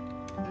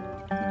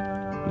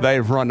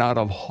they've run out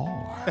of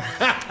whore.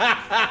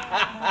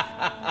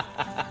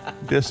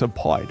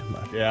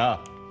 Disappointment. Yeah.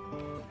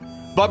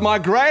 But my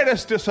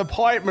greatest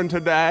disappointment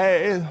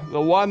today, the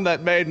one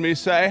that made me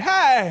say,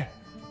 hey,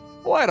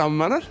 wait a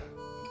minute,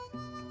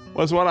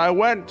 was when I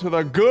went to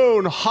the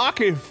Goon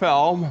hockey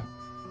film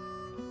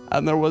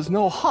and there was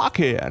no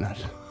hockey in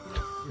it.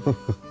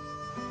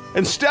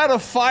 Instead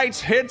of fights,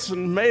 hits,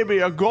 and maybe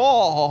a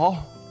goal,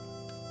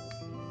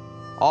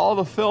 all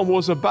the film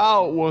was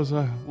about was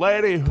a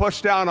lady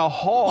pushed down a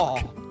hole.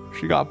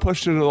 She got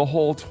pushed into the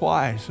hole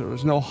twice. There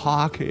was no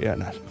hockey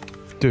in it.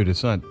 Dude,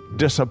 it's not...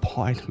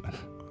 Disappointment.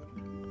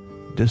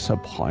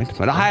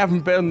 Disappointment. I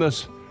haven't been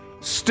this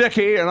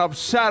sticky and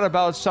upset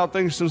about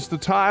something since the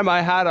time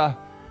I had a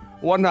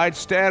one-night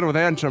stand with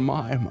Aunt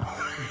Jemima.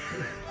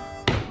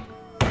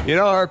 You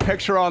know her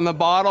picture on the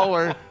bottle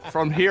where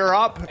from here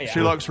up,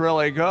 she looks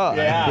really good.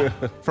 Yeah.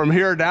 From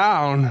here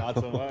down, Not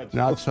so much.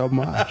 not so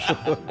much.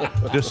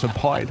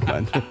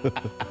 Disappointment.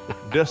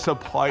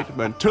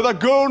 Disappointment. To the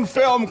Goon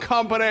Film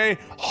Company,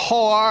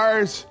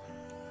 whores,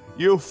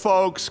 you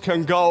folks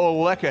can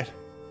go lick it.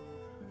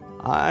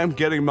 I'm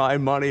getting my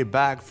money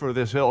back for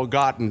this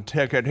ill-gotten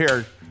ticket.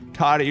 Here,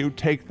 Toddy, you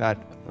take that.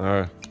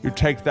 You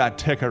take that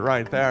ticket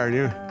right there, and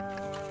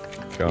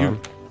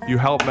you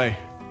help me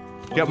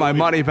get my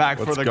money back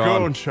for the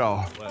Goon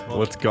show.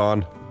 What's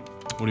gone?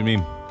 What do you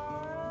mean?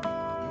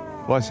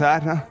 What's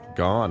that, huh?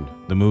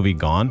 Gone. The movie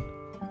Gone?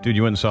 Dude,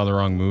 you went and saw the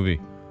wrong movie.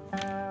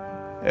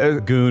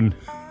 Goon.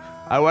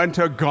 I went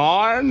to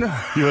Gone.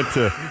 You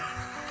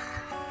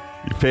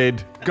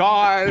paid.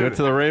 Gone. You went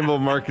to the Rainbow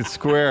Market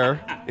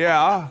Square.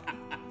 Yeah.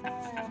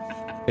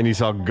 And you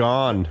saw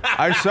Gone.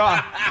 I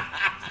saw.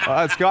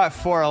 It's got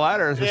 4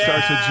 letters. It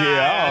starts with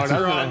G-O. It's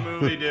the wrong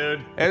movie, dude.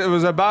 It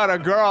was about a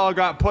girl who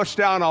got pushed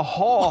down a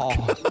hole.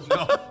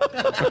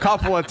 A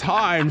couple of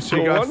times.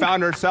 She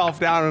found herself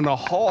down in a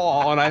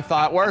hole, and I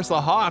thought, where's the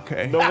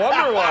hockey? No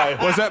wonder why.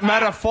 Was it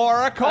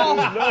metaphorical?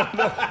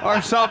 No. Or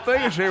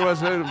something? She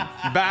was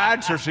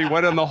bad, so she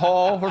went in the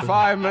hole for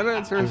 5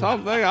 minutes or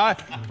something? I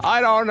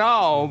don't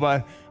know,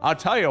 but I'll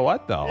tell you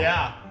what, though.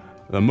 Yeah.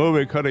 The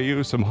movie could have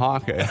used some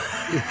hockey.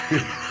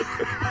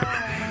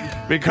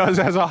 Because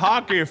as a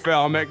hockey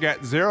film, it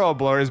gets 0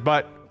 blurries,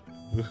 but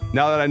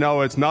now that I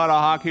know it's not a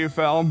hockey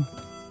film,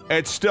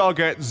 it still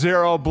gets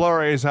 0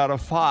 blurries out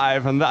of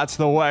 5, and that's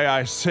the way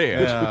I see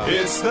it. Yeah.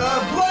 It's the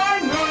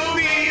Blind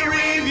Movie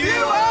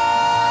Reviewer!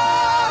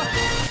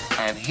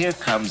 And here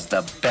comes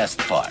the best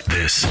part.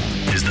 This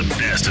is the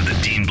best of the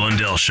Dean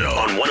Blundell Show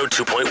on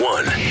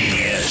 102.1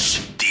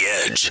 The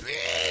Edge.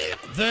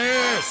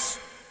 This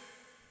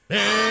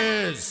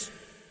is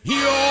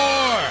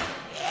your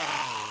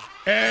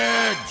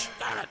Edge.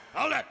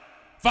 Hold it.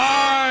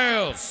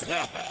 Files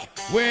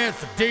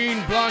with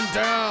Dean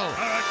Blundell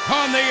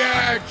on the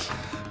Edge.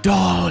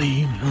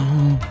 Dolly,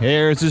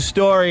 here's a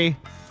story.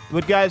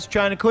 What guy's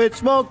trying to quit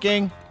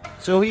smoking,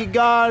 so he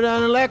got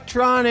an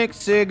electronic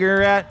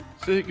cigarette.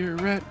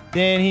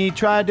 Then he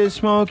tried to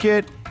smoke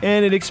it,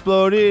 and it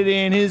exploded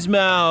in his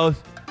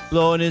mouth,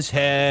 blowing his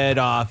head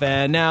off,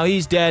 and now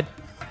he's dead.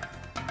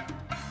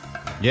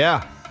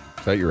 Yeah.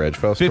 Is that your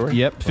Edgefiles story?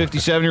 Yep.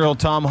 57-year-old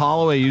Tom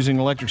Holloway using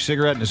an electric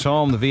cigarette in his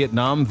home. The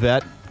Vietnam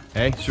vet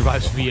Hey,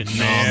 survives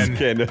Vietnam.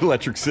 Can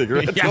electric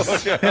cigarettes.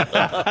 Yes.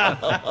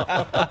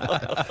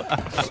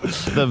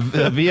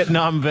 The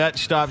Vietnam vet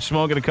stopped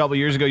smoking a couple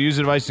years ago. Used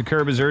the device to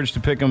curb his urge to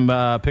pick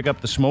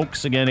up the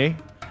smokes again, eh?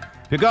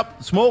 Pick up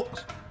the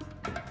smokes.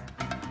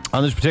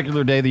 On this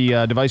particular day,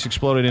 the device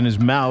exploded in his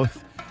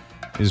mouth.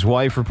 His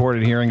wife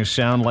reported hearing a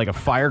sound like a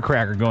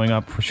firecracker going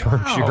up. For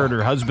sure, she heard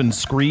her husband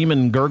scream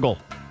and gurgle.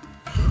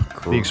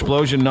 The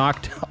explosion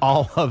knocked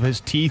all of his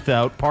teeth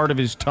out, part of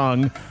his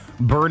tongue,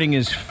 burning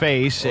his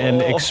face,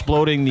 and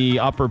exploding the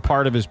upper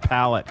part of his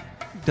palate.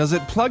 Does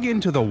it plug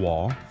into the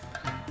wall?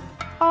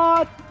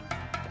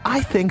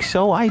 I think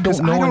so. I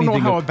don't know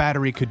anything. How a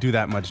battery could do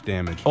that much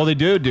damage. Oh, they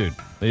do, dude.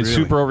 It's Really?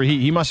 super overheat.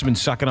 He must have been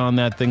sucking on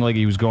that thing like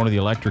he was going to the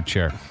electric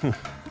chair.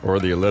 Or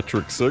the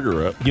electric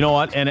cigarette. You know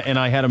what? And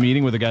I had a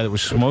meeting with a guy that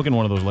was smoking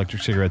one of those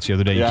electric cigarettes the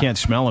other day. Yeah. You can't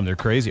smell them. They're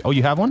crazy. Oh,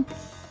 you have one?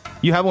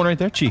 You have one right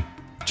there?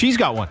 Chi's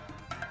got one.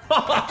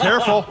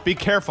 Careful. Be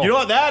careful. You know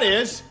what that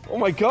is? Oh,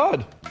 my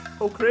God.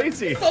 So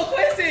crazy. So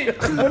crazy.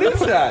 What is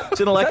that? It's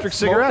an electric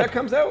cigarette. That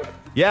comes out?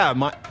 Yeah,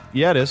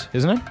 it is,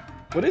 isn't it?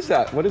 What is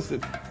that? What is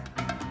it?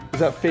 Is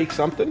that fake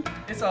something?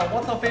 It's a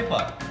water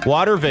vapor.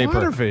 Water vapor.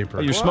 Water vapor.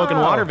 Oh, you're smoking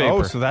water vapor.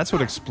 Oh, so that's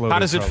what exploded. How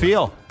does it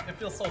feel? It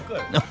feels so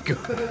good.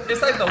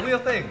 It's like the real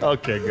thing.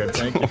 Okay, good.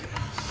 Thank you.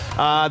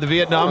 The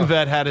Vietnam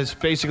vet had his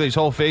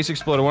whole face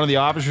exploded. One of the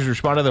officers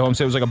responded to the home,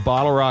 said it was like a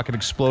bottle rocket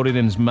exploded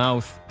in his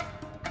mouth.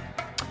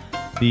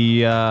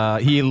 He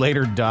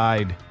later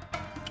died.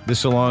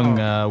 This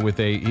along with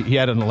he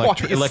had an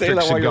electric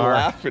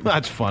cigar.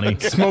 That's funny.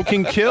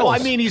 Smoking kills. Well, I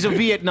mean, he's a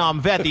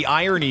Vietnam vet. The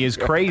irony is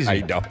crazy. I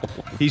know.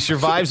 He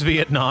survives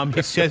Vietnam.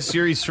 He says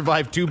he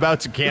survived 2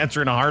 bouts of cancer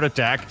and a heart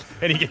attack,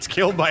 and he gets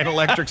killed by an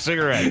electric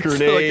cigarette.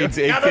 Grenades,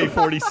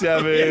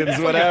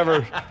 AK-47s,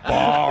 whatever.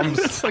 Bombs.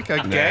 It's like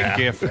a gag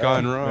gift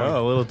gone wrong.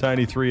 Oh, a little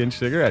tiny 3-inch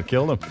cigarette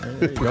killed him.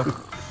 There you go.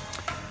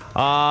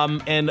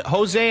 And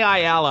Jose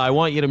Ayala, I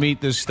want you to meet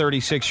this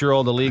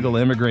 36-year-old illegal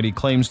immigrant. He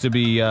claims to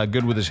be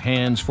good with his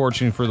hands,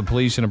 fortunate for the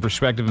police and a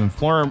prospective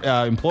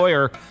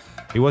employer.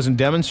 He wasn't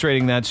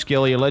demonstrating that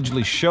skill. He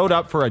allegedly showed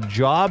up for a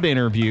job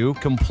interview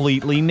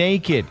completely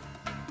naked.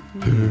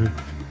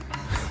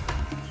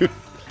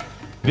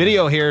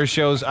 Video here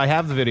shows, I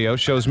have the video,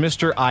 shows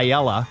Mr.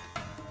 Ayala,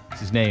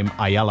 that's his name,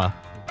 Ayala,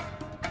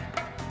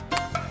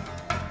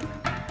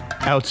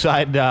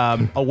 outside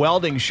a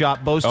welding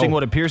shop boasting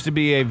what appears to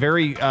be a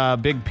very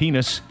big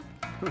penis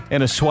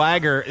and a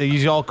swagger.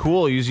 He's all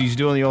cool. He's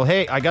doing the old,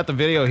 hey, I got the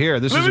video here.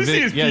 This is a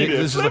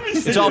video.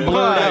 It's all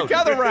blurred out.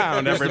 Gather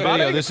around,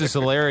 everybody. This is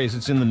hilarious.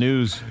 It's in the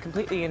news.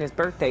 Completely in his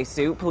birthday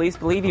suit. Police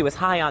believe he was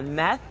high on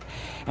meth.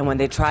 And when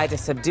they tried to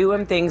subdue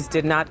him, things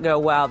did not go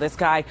well. This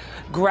guy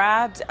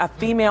grabbed a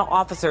female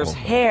officer's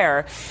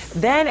hair.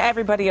 Then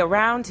everybody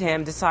around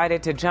him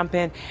decided to jump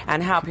in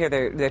and help. Here,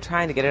 they're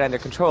trying to get it under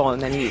control.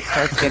 And then he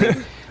starts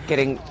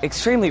getting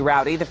extremely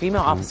rowdy. The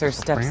female officer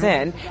steps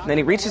in, and then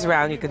he reaches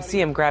around. You can see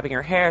him grabbing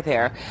her hair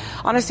there.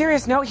 On a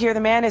serious note here,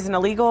 the man is an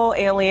illegal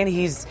alien.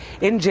 He's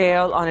in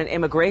jail on an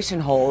immigration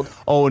hold.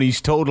 Oh, and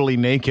he's totally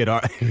naked.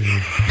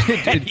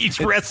 And he's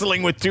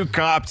wrestling with 2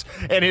 cops,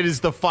 and it is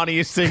the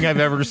funniest thing I've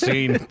ever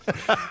seen.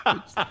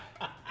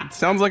 It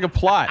sounds like a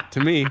plot to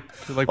me,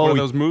 like one of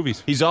those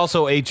movies. He's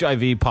also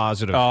HIV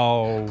positive.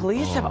 Oh.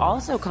 Police have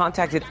also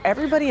contacted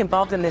everybody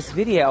involved in this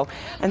video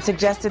and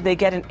suggested they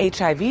get an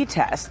HIV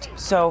test.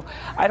 So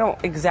I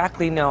don't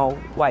exactly know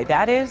why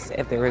that is,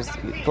 if there was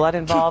blood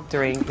involved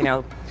during,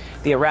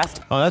 the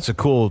arrest. Oh, that's a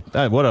cool.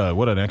 What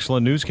an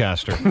excellent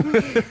newscaster.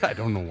 I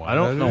don't know why. I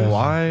don't know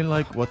why.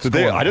 Like, what's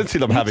going on? I didn't see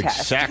them having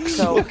test. sex.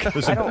 So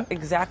I don't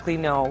exactly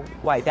know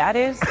why that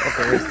is, if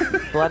there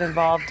was blood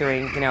involved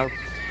during,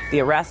 the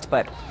arrest,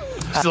 but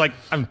it's like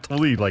I'm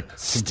totally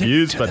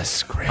confused,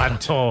 but I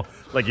don't know.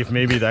 Like if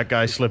maybe that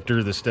guy slipped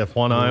her the stiff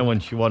one eye when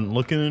she wasn't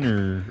looking,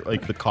 or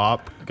like the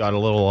cop got a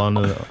little on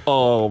the.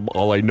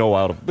 All I know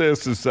out of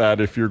this is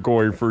that if you're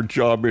going for a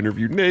job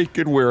interview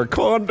naked, wear a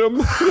condom.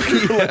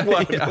 Like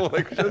what? Yeah.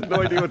 Like, I have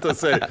no idea what to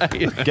say.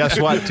 Guess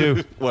what?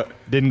 Too. What?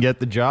 Didn't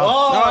get the job.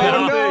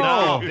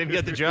 No, didn't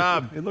get the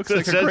job. It looks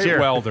like a great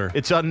welder.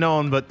 It's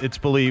unknown, but it's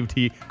believed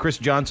Chris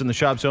Johnson, the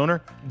shop's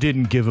owner,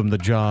 didn't give him the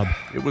job.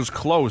 It was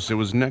close. It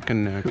was neck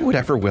and neck. Who would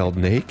ever weld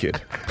naked?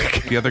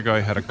 The other guy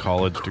had a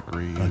college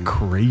degree.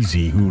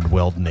 Crazy who'd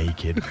weld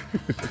naked.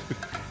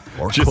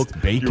 Or cook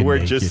bacon You wear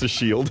naked. just a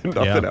shield and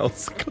nothing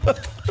else.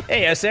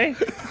 Hey, SA.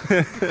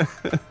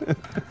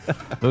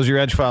 Those are your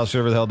Edgefiles.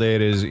 Whatever the hell day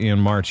it is in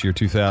March, year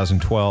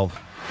 2012.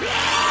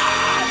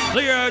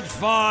 The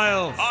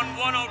Edgefiles on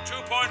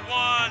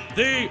 102.1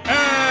 The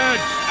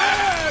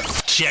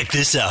Edge. Check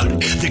this out.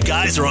 The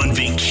guys are on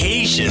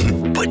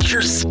vacation, but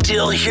you're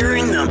still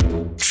hearing them.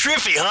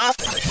 Trippy, huh?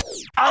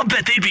 I'll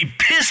bet they'd be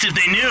pissed if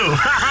they knew.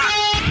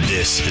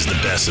 This is the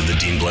best of the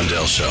Dean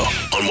Blundell Show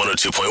on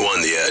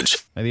 102.1 The Edge.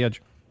 Hey, The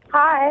Edge.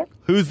 Hi,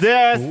 Who's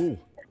this? Ooh.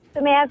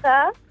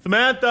 Samantha.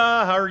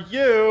 Samantha, how are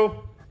you?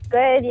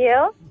 Good,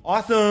 you?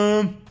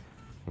 Awesome.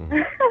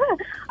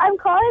 I'm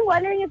calling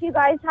wondering if you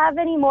guys have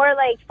any more,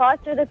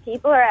 Foster the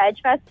People or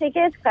Edgefest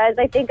tickets, because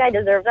I think I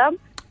deserve them.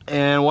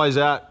 And why is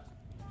that?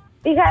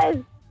 Because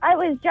I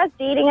was just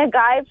dating a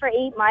guy for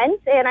 8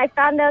 months, and I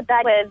found out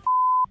that with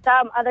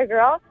some other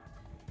girl.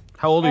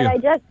 How old are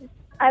you?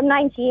 I'm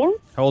 19.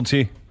 How old's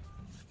he?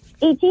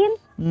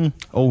 18.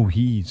 Oh,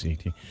 he's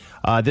 18.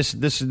 This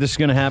is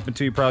going to happen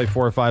to you probably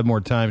 4 or 5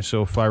 more times.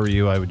 So if I were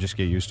you, I would just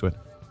get used to it.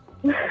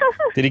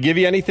 Did he give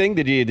you anything?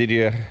 Did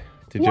you?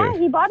 He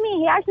actually bought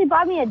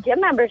me a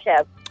gym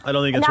membership. I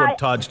don't think that's what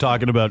Todd's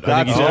talking about.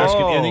 I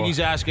think he's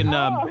asking.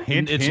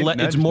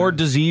 It's more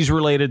disease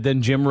related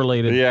than gym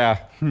related. Yeah.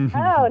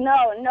 Oh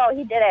no,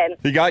 he didn't.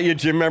 He got you a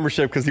gym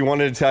membership because he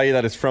wanted to tell you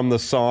that it's from the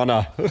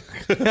sauna.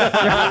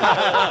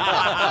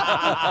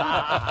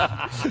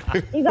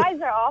 You guys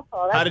are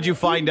awful. How did you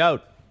find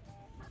out?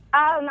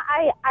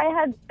 I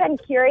had been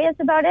curious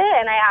about it,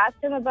 and I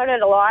asked him about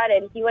it a lot,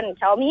 and he wouldn't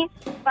tell me.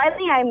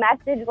 Finally, I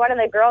messaged one of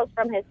the girls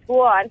from his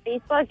school on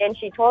Facebook, and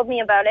she told me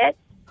about it.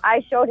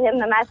 I showed him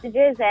the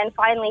messages, and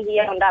finally he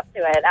owned up to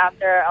it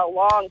after a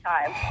long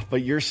time.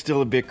 But you're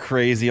still a bit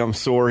crazy. I'm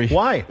sorry.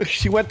 Why?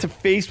 She went to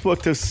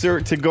Facebook to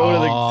go to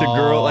the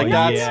girl like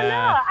that.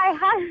 No,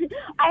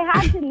 I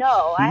had to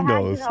know. I had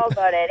to know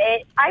about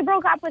it. I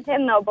broke up with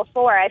him though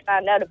before I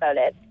found out about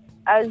it.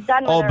 I was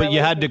done with Oh, but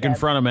you had to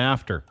confront him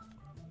after.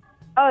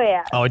 Oh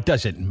yeah. Oh, it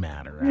doesn't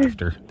matter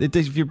after.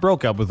 If you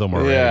broke up with him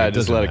already, yeah, it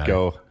just doesn't let matter. it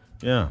go.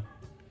 Yeah.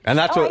 And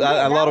that's what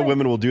a lot of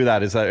women will do.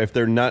 That is that if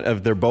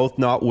they're both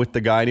not with the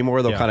guy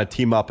anymore, they'll kind of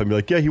team up and be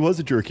like, "Yeah, he was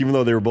a jerk," even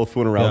though they were both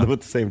fooling around him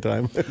at the same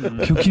time.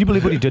 Can you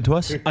believe what he did to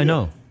us? I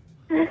know.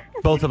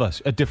 Both of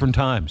us at different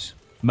times,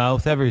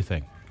 mouth,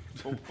 everything.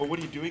 But what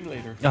are you doing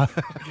later? You want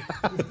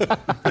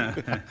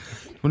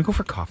to go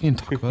for coffee and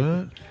talk about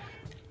it?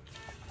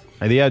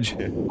 Hey, The Edge.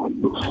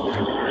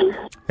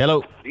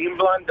 Hello. Dean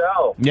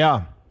Blundell.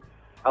 Yeah.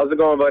 How's it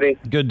going, buddy?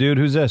 Good, dude.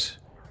 Who's this?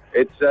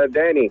 It's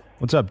Danny.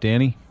 What's up,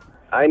 Danny?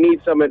 I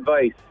need some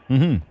advice.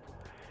 Mm-hmm.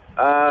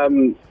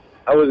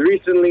 I was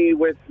recently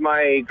with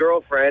my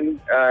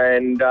girlfriend,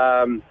 and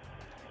her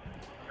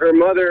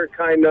mother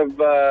kind of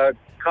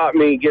caught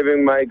me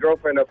giving my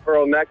girlfriend a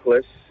pearl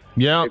necklace.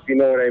 Yeah. If you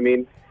know what I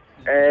mean.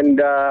 And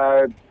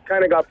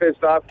kind of got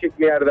pissed off, kicked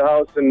me out of the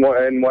house and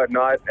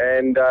whatnot.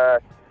 And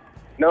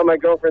now my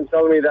girlfriend's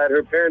telling me that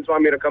her parents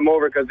want me to come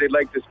over because they'd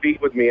like to speak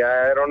with me.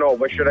 I don't know.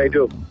 What should I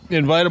do?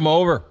 Invite them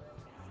over.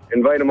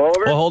 Invite them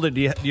over? Well, hold it.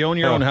 Do you own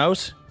your own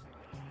house?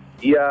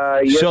 Yeah.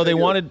 Yes, so they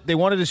wanted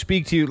to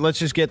speak to you. Let's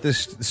just get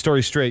this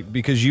story straight,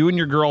 because you and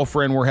your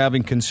girlfriend were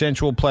having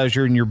consensual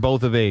pleasure, and you're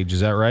both of age.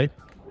 Is that right?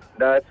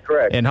 That's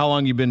correct. And how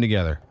long you been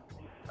together?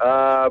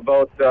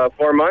 About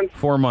 4 months.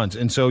 4 months.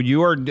 And so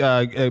you are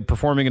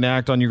performing an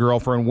act on your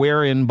girlfriend,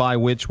 wherein by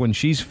which, when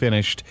she's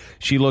finished,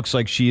 she looks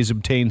like she has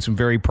obtained some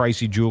very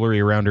pricey jewelry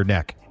around her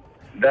neck.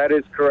 That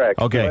is correct.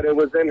 Okay. But it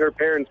was in her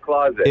parents'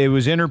 closet. It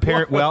was in her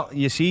parent. Well,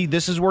 you see,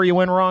 this is where you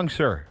went wrong,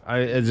 sir.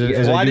 Why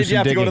did you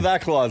have to go to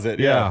that closet?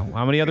 Yeah.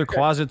 How many other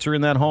closets are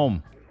in that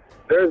home?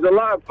 There's a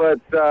lot, but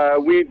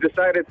we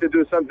decided to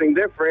do something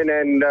different,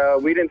 and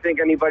we didn't think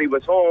anybody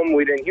was home.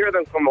 We didn't hear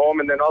them come home,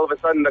 and then all of a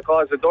sudden the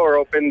closet door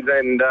opens,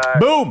 and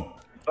boom!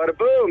 Bada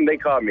boom! They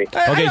caught me.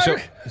 Okay,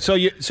 so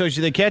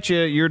they catch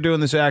you. You're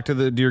doing this act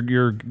to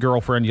your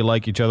girlfriend. You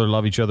like each other,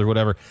 love each other,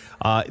 whatever.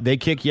 They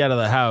kick you out of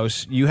the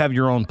house. You have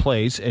your own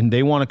place, and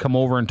they want to come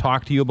over and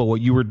talk to you about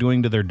what you were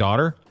doing to their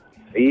daughter.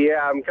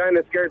 Yeah, I'm kind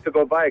of scared to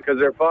go by because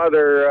their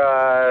father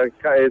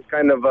is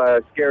kind of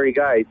a scary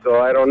guy, so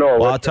I don't know.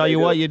 Well, I'll tell you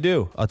what you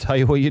do.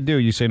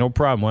 You say, no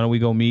problem. Why don't we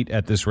go meet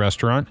at this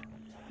restaurant?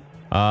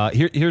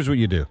 Here's what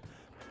you do.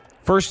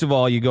 First of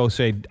all, you go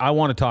say, I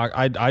want to talk.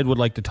 I would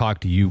like to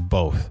talk to you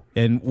both.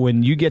 And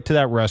when you get to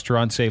that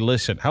restaurant, say,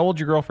 listen, how old's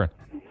your girlfriend?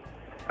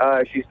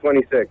 She's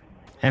 26.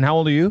 And how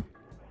old are you?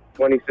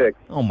 26.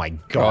 Oh, my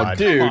God. Oh,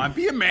 dude. Come on,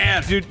 be a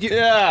man. Dude,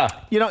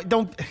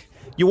 don't...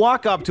 You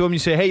walk up to him, you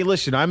say, hey,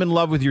 listen, I'm in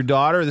love with your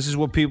daughter. This is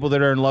what people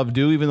that are in love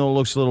do, even though it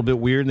looks a little bit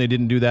weird, and they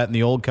didn't do that in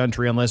the old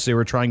country unless they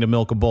were trying to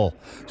milk a bull.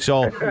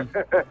 So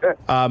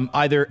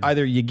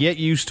either you get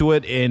used to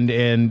it,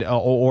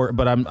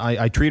 but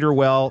I treat her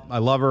well, I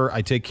love her,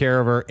 I take care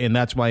of her, and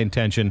that's my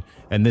intention,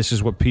 and this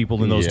is what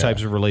people in those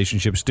types of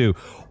relationships do.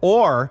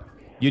 Or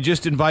you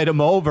just invite them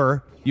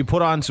over, you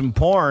put on some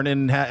porn,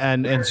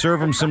 and serve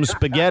them some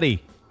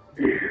spaghetti.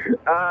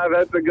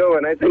 That's a good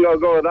one. I think I'll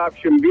go with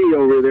option B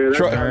over there.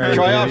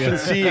 Try option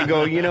C and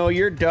go,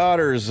 your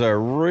daughter's a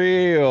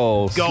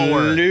real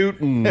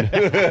gluten. I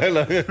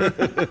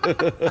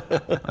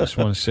just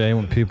want to say,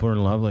 when people are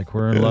in love, like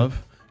we're in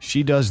love,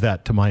 she does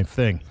that to my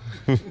thing.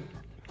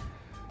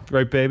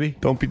 Right, baby?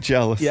 Don't be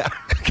jealous. Yeah.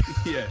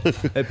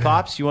 Hey,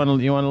 Pops, you want a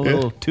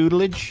little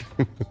tutelage?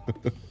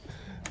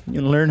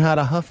 You learn how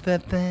to huff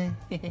that thing?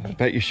 I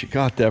bet you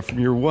got that from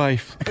your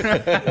wife. The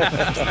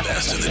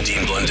best of the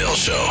Dean Blundell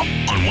Show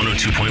on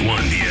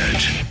 102.1 The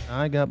Edge.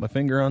 I got my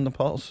finger on the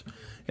pulse.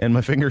 And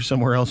my finger's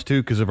somewhere else,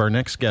 too, because of our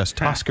next guest,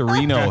 Tosca,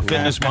 Reno, a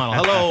fitness model.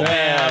 Hello,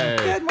 ma'am.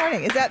 Good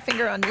morning. Is that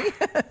finger on me?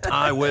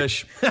 I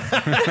wish. We're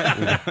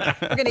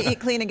going to eat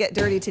clean and get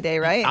dirty today,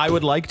 right? I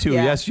would like to,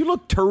 yes. You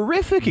look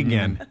terrific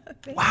again.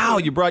 Wow,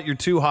 you brought your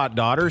two hot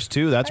daughters,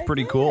 too. That's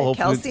pretty cool.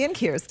 Kelsey and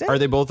Kirsten. Are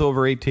they both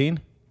over 18?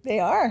 They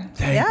are.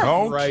 Yeah.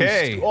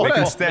 Okay. Oh, They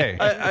can stay.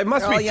 I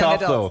must They're all be young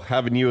tough, adults. though,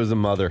 having you as a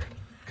mother.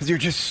 Because you're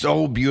just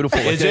so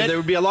beautiful. Like, there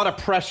would be a lot of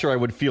pressure, I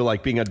would feel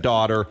like, being a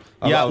daughter.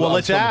 Yeah, well,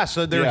 let's ask.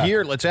 So they're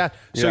here. Let's ask.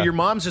 So Yeah. your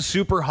mom's a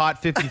super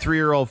hot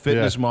 53-year-old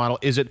fitness model.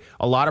 Is it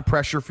a lot of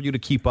pressure for you to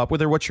keep up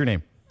with her? What's your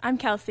name? I'm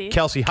Kelsey.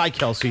 Hi,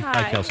 Kelsey.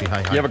 Hi, Kelsey.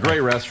 Hi. You have a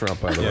great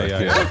restaurant, by the way. Yeah.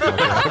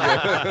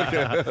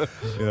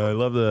 Yeah, I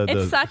love the.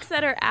 It sucks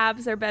that her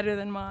abs are better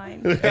than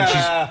mine.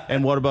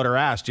 And what about her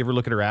ass? Do you ever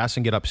look at her ass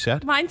and get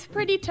upset? Mine's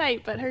pretty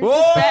tight, but hers Whoa!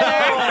 is better.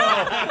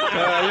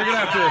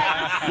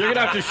 You're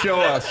gonna have to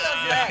show us.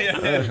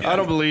 I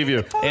don't believe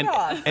you.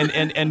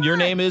 And your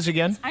name is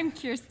again? I'm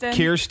Kirsten.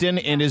 Kirsten,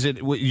 and is it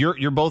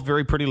you're both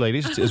very pretty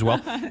ladies as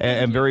well,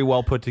 and very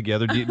well put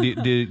together. Do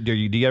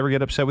you ever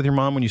get upset with your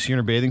mom when you see her in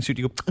her bathing suit?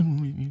 You go.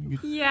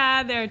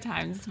 Yeah, there are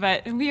times,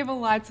 but we have a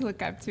lot to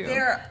look up to.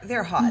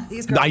 They're hot.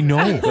 These girls. I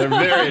know. They're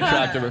very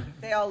attractive.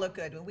 They all look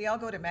good. When we all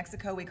go to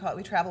Mexico, we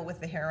travel with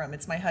the harem.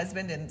 It's my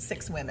husband and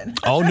 6 women.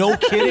 Oh, no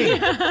kidding.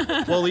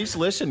 Well, at least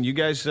listen, you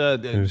guys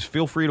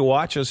feel free to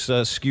watch us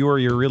skewer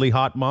your really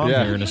hot mom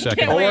here in a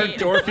second.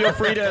 Or feel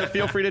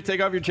free to take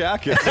off your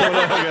jacket.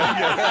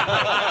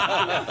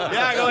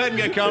 Yeah, go ahead and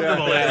get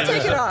comfortable. Let's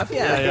take it off.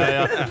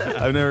 Yeah.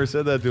 I've never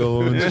said that to a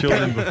woman's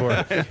children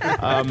before.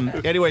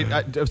 Anyway,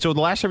 so the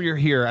last time you were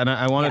here, and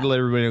I wanted to let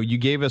everybody know, you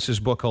gave us this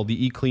book called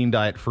The Eat Clean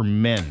Diet for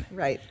Men.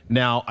 Right.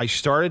 Now, I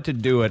started to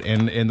do it,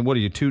 and what are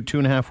you,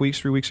 2.5 weeks,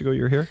 3 weeks ago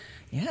you were here?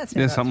 Yeah, it's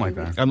been about something 3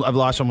 like weeks. that. I've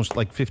lost almost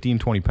like 15,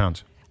 20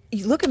 pounds.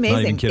 You look Not even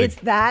amazing. kidding. It's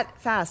that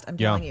fast. I'm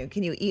telling you.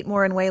 Can you eat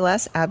more and weigh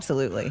less?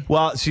 Absolutely.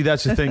 Well, see,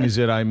 that's the thing is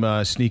that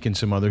I'm sneaking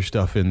some other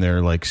stuff in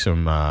there, like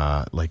some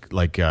like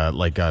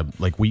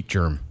wheat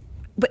germ.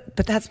 But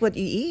that's what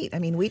you eat. I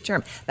mean, wheat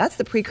germ. That's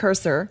the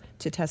precursor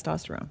to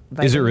testosterone.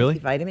 Is it really?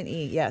 Vitamin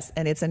E, yes.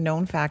 And it's a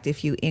known fact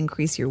if you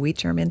increase your wheat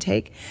germ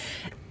intake,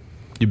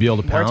 you'd be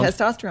able to more pound?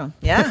 testosterone.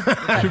 Yeah.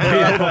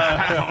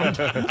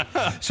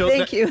 So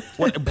Thank you.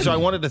 So I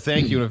wanted to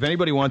thank you. And if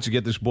anybody wants to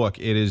get this book,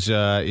 it is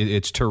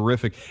it's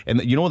terrific.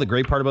 And you know what the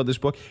great part about this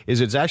book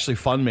is? It's actually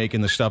fun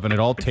making the stuff, and it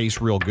all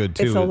tastes real good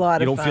too. It's a lot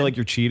of You don't fun. feel like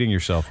you're cheating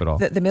yourself at all.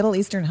 The Middle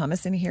Eastern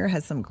hummus in here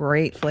has some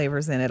great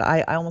flavors in it.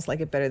 I almost like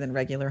it better than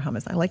regular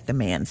hummus. I like the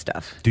man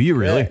stuff. Do you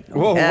really?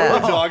 Whoa, Yeah.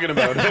 what are we talking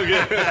about?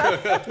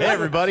 Hey,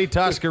 everybody,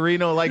 Tosca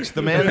Reno likes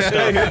the man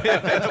stuff.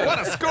 What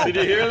a scoop! Did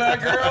you hear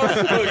that,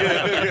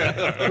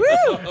 girls?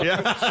 Woo!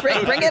 Yeah.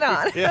 Bring it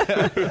on.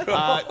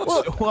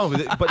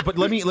 But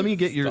let me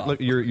get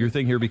your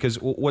thing here, because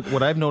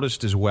what I've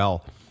noticed as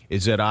well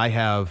is that I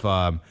have,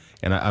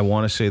 and I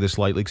want to say this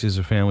lightly because it's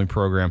a family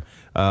program.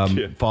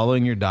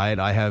 Following your diet,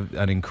 I have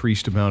an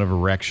increased amount of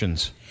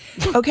erections.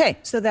 Okay,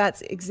 so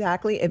that's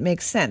exactly, it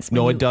makes sense. When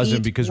No, you it doesn't,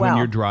 eat because well. when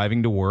you're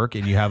driving to work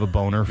and you have a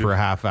boner for a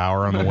half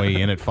hour on the way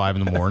in at 5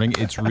 in the morning,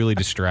 it's really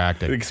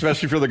distracting.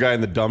 Especially for the guy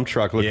in the dump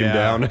truck looking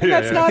down.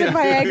 That's not a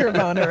Viagra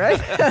boner, right?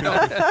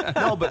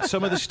 No, but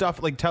some of the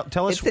stuff, like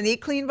tell us. It's an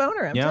eat clean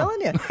boner, I'm Yeah.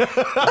 telling you.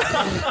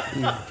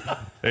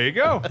 There you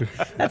go.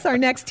 That's our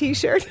next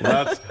T-shirt.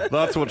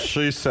 That's what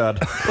she said.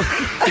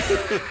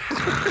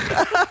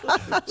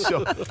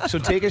 So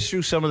take us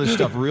through some of this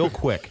stuff real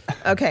quick.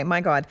 Okay,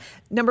 my God.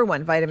 Number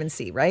one, vitamin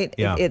C, right?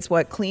 Yeah. It's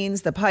what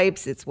cleans the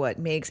pipes. It's what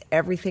makes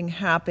everything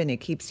happen. It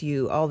keeps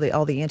you all the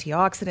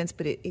antioxidants,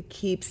 but it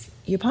keeps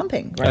you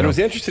pumping. Right? And it was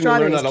interesting to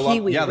learn Strawberries, that a lot.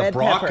 kiwi, Yeah, the red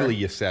broccoli pepper.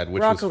 you said,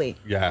 which broccoli.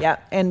 was Yeah,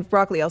 and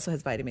broccoli also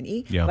has vitamin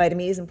E. Yeah.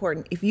 Vitamin E is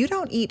important. If you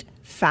don't eat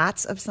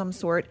fats of some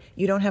sort,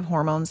 you don't have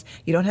hormones,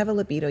 you don't have a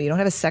libido, you don't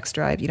have a sex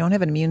drive, you don't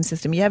have an immune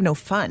system, you have no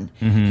fun.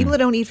 Mm-hmm. People that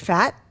don't eat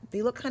fat,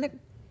 they look kind of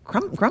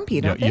grumpy,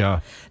 don't they?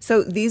 Yeah.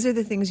 So these are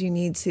the things you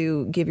need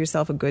to give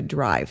yourself a good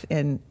drive.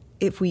 And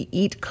if we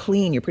eat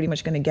clean, you're pretty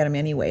much going to get them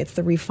anyway. It's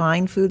the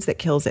refined foods that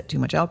kills it. Too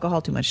much alcohol,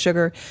 too much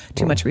sugar,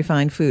 too much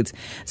refined foods.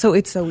 So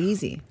it's so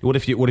easy. What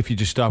if you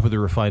just stop with the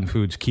refined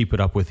foods, keep it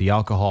up with the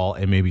alcohol,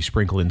 and maybe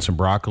sprinkle in some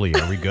broccoli?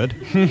 Are we good?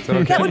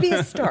 That would be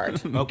a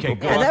start. Okay,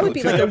 Yeah, that would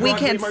be like a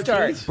weekend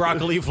start.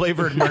 Broccoli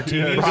flavored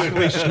martinis,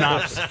 broccoli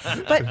schnapps.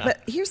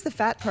 But here's the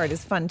fat part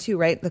is fun too,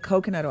 right? The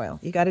coconut oil.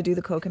 You got to do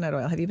the coconut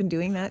oil. Have you been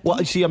doing that? Well,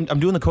 see, I'm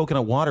doing the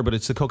coconut water, but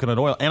it's the coconut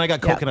oil, and I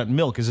got coconut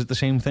milk. Is it the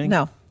same thing?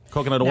 No.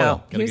 Coconut oil. No.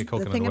 Gotta Here's get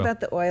coconut the thing oil. about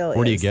the oil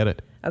Where do you is- get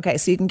it? Okay,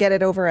 so you can get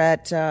it over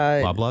at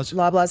Loblaws?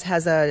 Loblaws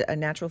has a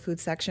natural food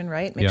section,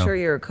 right? Make Yeah. sure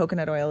your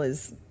coconut oil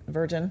is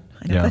virgin.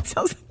 I know Yeah. that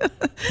sounds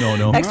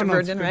No. extra No,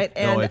 virgin, right?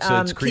 No, And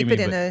it's creamy, keep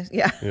it in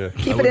but-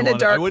 keep it in a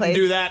dark I wouldn't place.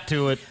 do that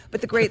to it. But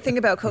the great thing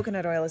about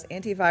coconut oil is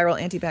antiviral,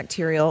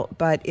 antibacterial,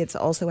 but it's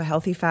also a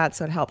healthy fat,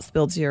 so it helps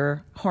build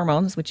your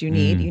hormones, which you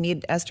need. Mm. You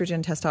need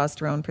estrogen,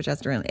 testosterone,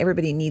 progesterone.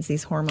 Everybody needs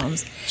these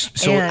hormones.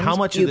 So and how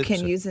much of you the-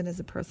 can use it as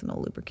a personal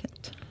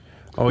lubricant.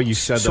 Oh, you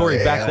said that. Sorry,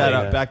 back that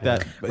Yeah. up. Back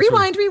that.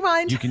 Rewind.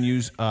 You can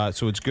use,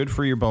 so it's good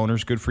for your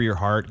boners, good for your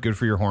heart, good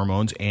for your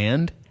hormones,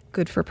 and...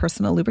 Good for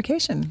personal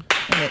lubrication.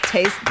 And it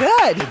tastes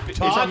good.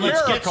 Todd,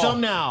 let's get some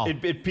now.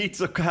 It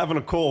beats having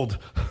a cold.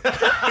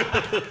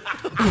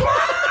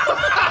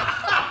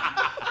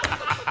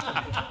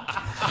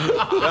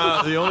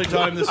 The only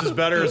time this is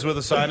better is with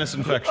a sinus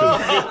infection.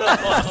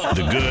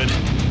 The good,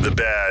 the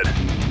bad,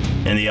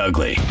 and the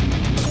ugly.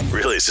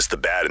 Really, it's just the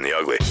bad and the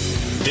ugly.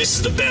 This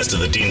is the best of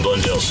the Dean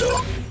Blundell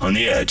Show on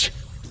The Edge.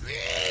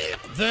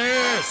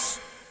 This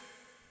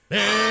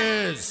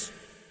is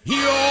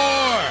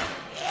your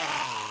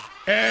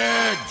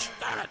Edge.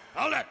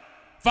 Hold it.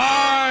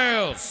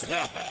 Files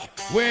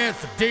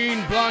with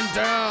Dean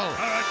Blundell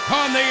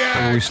on The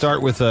Edge. We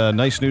start with a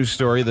nice news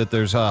story that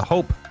there's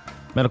hope,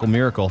 medical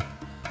miracle,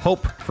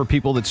 hope for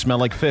people that smell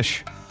like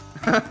fish.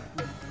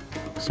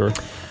 Sorry.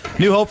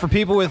 New hope for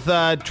people with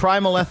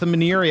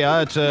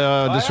trimethylmenorrhea. It's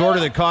a disorder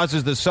that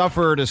causes the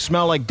sufferer to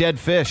smell like dead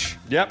fish.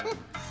 Yep.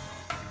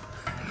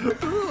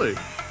 Really?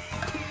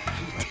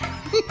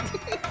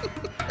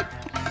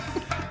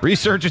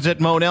 Researchers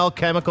at Monell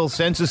Chemical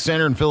Census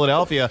Center in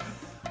Philadelphia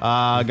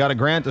got a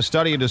grant to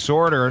study a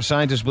disorder.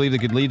 Scientists believe it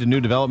could lead to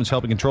new developments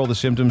helping control the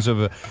symptoms of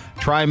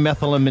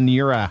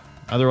trimethylmenorrhea,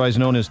 otherwise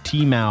known as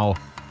TMAO.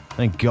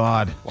 Thank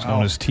God it's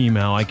known as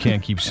TMAO. I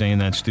can't keep saying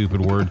that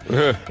stupid word.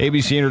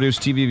 ABC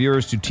introduced TV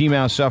viewers to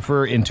TMAO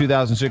sufferer in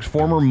 2006.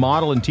 Former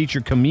model and teacher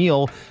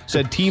Camille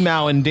said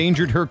TMAO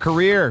endangered her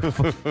career.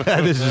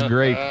 This is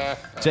great.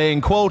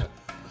 Saying, quote,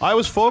 I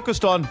was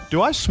focused on,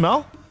 do I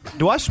smell?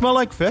 Do I smell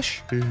like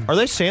fish? Are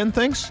they saying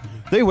things?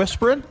 They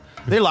whispering?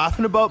 They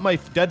laughing about my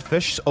dead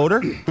fish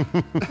odor?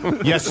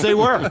 Yes, they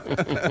were.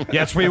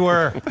 Yes, we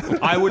were.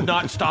 I would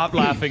not stop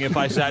laughing if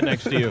I sat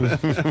next to you.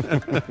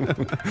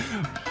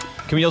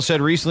 Camille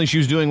said recently she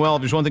was doing well.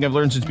 If there's one thing I've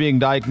learned since being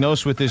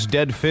diagnosed with this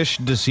dead fish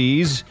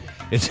disease,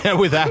 it's that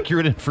with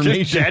accurate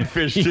information. Just dead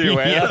fish too,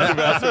 eh? Yeah. That's the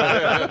best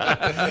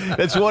way.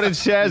 That's what it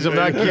says. I'm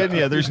not kidding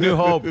you. There's new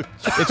hope.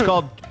 It's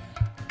called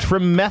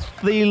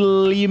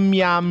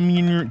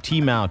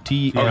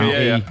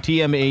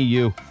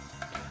trimethylmenorrhea,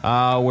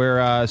 TMAU,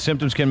 where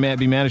symptoms can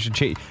be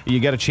managed. You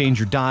got to change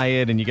your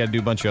diet and you got to do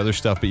a bunch of other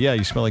stuff. But yeah,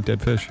 you smell like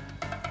dead fish.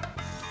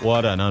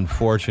 What an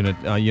unfortunate,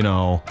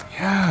 Yeah.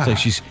 It's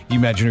like you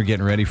imagine her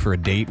getting ready for a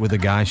date with a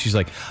guy. She's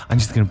like, I'm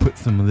just going to put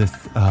some of this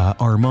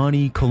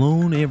Armani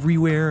cologne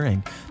everywhere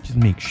and just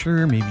make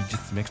sure, maybe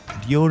just some extra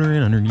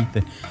deodorant underneath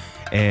it.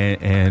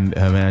 And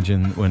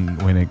imagine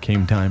when it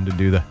came time to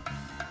do the...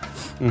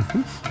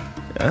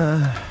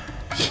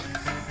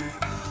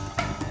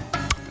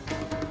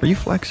 Are you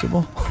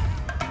flexible?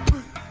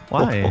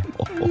 Why?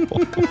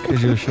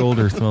 Because your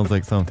shoulder smells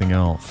like something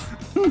else.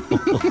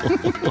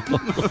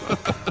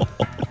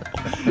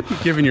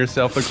 Giving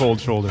yourself the cold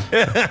shoulder.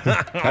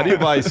 How do you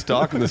buy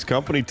stock in this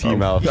company,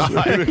 T-Mouth?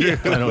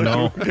 I don't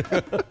know.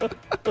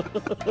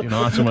 An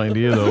awesome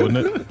idea, though,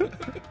 wouldn't it?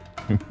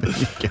 You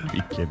can't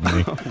be kidding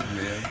me.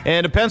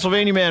 And a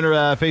Pennsylvania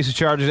man faces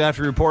charges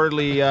after he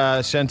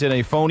reportedly sent in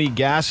a phony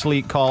gas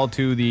leak call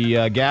to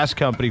the gas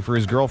company for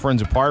his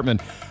girlfriend's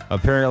apartment,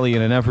 apparently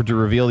in an effort to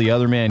reveal the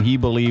other man he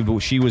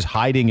believed she was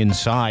hiding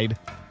inside.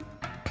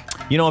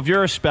 You know, if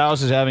your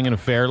spouse is having an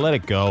affair, let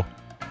it go.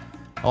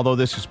 Although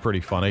this is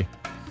pretty funny.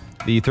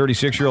 The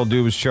 36-year-old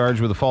dude was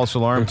charged with a false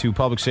alarm to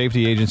public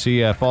safety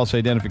agency, false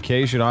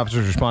identification.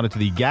 Officers responded to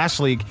the gas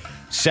leak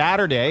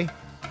Saturday.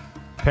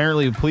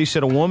 Apparently, the police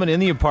said a woman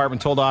in the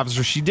apartment told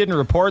officers she didn't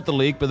report the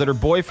leak, but that her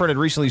boyfriend had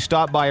recently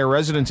stopped by her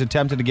residence,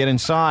 attempted to get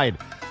inside.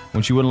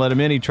 When she wouldn't let him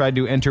in, he tried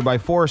to enter by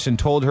force and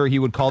told her he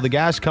would call the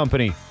gas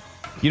company.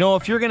 You know,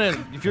 if you're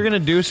gonna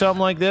do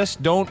something like this,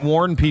 don't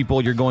warn people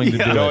you're going to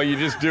do it. No, you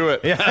just do it.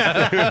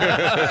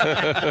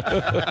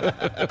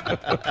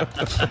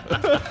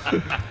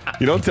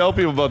 You don't tell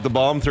people about the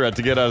bomb threat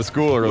to get out of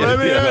school early. Let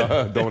me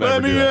in. Don't Let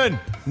ever me do that. in.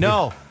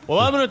 No. Well,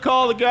 I'm going to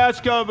call the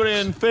gas company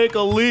and fake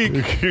a leak.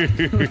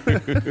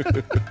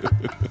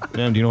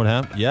 Man, do you know what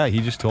happened? Yeah, he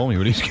just told me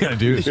what he's going to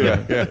do. So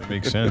it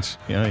makes sense.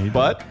 Yeah,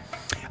 but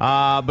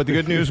the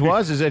good news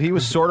is that he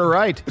was sort of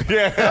right.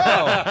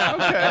 Yeah.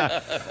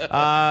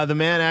 Okay. The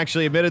man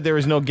actually admitted there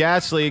was no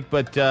gas leak,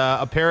 but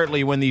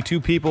apparently when the two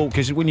people,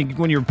 because when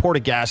you report a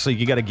gas leak,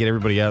 you got to get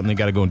everybody out and they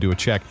got to go and do a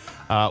check.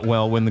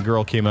 When the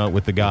girl came out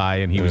with the guy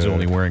and he was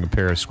only wearing a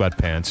pair of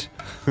sweatpants,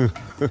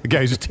 the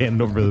guy's just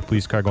standing over the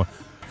police car going,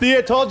 "See,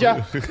 I told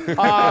ya.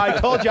 I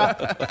told ya."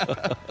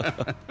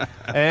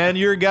 And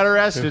you got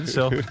arrested,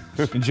 so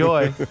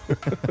enjoy.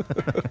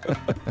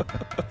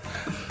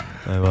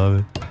 I love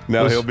it.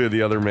 Now he'll be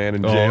the other man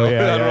in jail.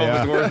 I don't know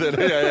if it's worth it.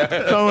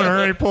 Someone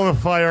hurry, pull the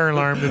fire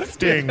alarm that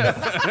stings.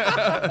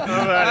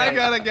 I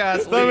got a gas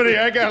leak. Somebody,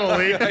 I got a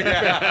leak. I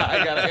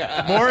got a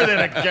gas. More than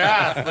a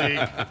gas leak.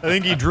 I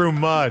think he drew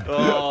mud.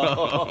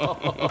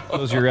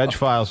 Those are your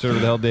Edgefiles. Whatever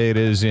the hell day it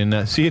is.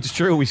 See, it's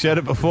true. We said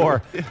it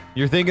before.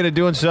 You're thinking of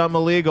doing something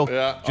illegal.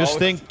 Just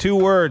think 2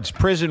 words.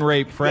 Prison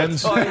rape,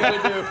 friends. That's all you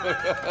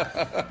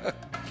gotta do.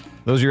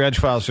 Those are your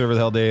Edgefiles. Whatever the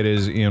hell day it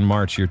is in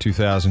March, year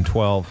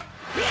 2012.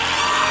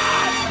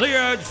 The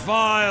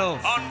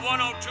Edgefiles on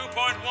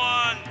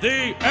 102.1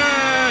 The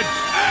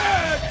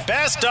Edge.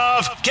 Best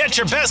of. Get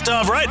your best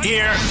of right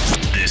here.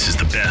 This is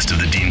the best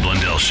of the Dean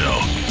Blundell Show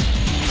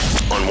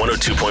on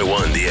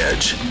 102.1 The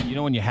Edge. You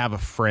know when you have a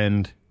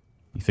friend,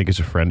 you think it's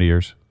a friend of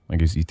yours? I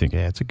guess you think,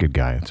 it's a good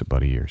guy, it's a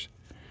buddy of yours.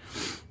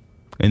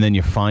 And then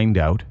you find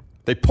out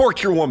they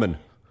porked your woman.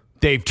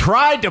 They've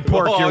tried to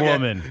pork your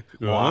woman.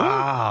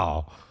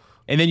 Wow.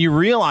 And then you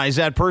realize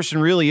that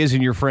person really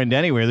isn't your friend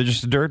anyway. They're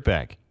just a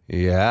dirtbag.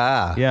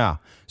 Yeah. Yeah.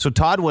 So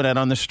Todd went out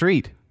on the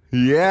street.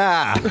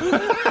 Yeah.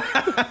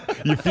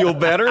 You feel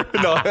better?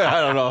 No,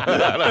 I don't know.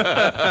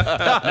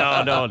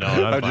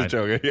 No. I'm just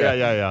joking.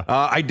 Yeah.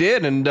 I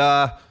did, and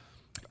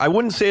I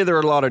wouldn't say there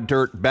were a lot of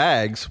dirt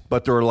bags,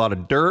 but there were a lot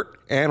of dirt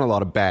and a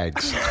lot of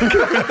bags.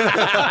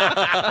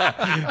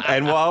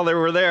 And while they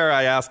were there,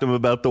 I asked them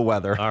about the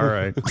weather. All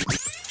right.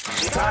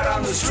 Todd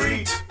on the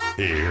street,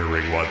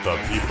 hearing what the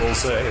people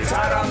say.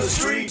 Todd on the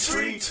street.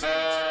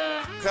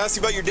 Can I ask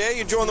you about your day?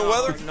 You enjoying the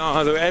weather? No,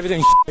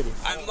 everything's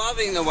I'm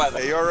loving the weather.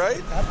 Hey, you all right?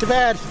 Not too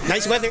bad.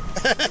 Nice weather.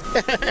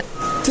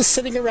 Just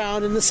sitting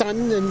around in the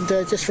sun and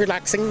just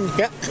relaxing.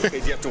 Yeah.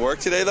 Okay, do you have to work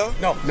today, though?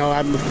 No,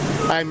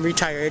 I'm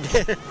retired.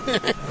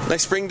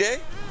 Nice spring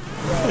day?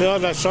 Yeah,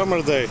 that's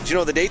summer day. Do you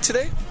know the date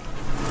today?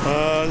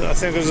 I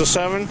think it's the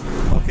 7th.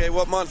 Okay,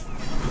 what month?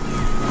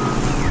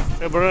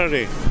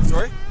 February.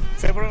 Sorry?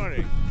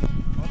 February.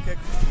 Okay.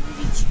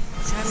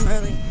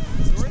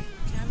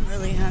 I'm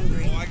really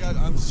hungry. Oh,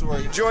 I'm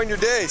sorry. Enjoying your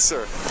day,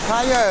 sir.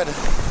 Tired.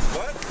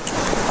 What?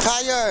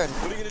 Tired.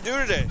 What are you going to do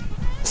today?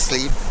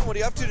 Sleep. What are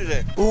you up to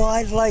today? Well,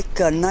 I'd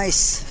like a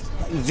nice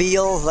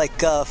veal,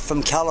 like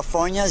from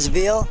California's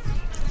veal.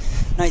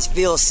 Nice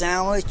veal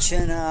sandwich,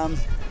 and I'm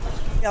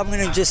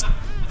going to just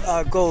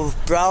go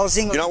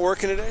browsing. You're not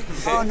working today?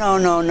 Oh,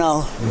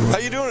 no. How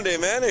you doing today,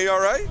 man? Are you all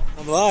right?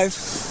 I'm alive.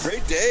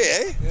 Great day,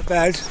 eh? Not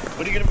bad.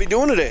 What are you going to be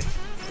doing today?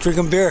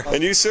 Drinking beer.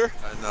 And you, sir?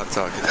 I'm not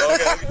talking.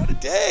 Okay. What a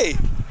day.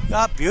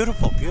 Ah,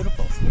 beautiful. What are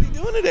you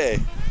doing today?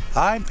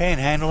 I'm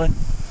panhandling.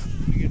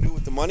 What are you going to do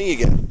with the money you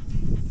get?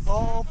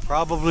 Oh,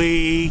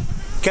 probably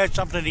get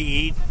something to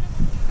eat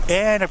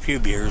and a few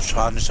beers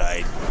on the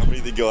side. How many do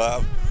you think you'll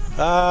have?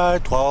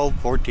 12,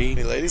 14.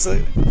 Any ladies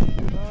lately?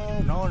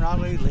 No, not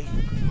lately.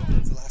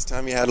 When's the last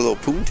time you had a little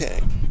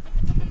poontang?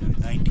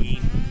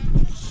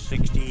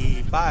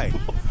 1965.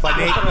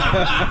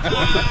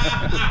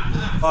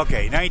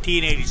 Okay,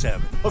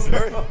 1987.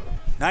 Sorry?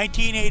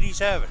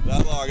 1987.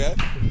 That long, eh?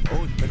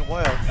 Oh, it's been a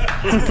while.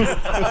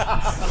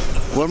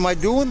 What am I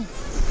doing?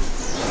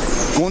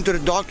 Going to the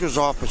doctor's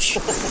office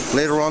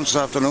later on this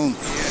afternoon.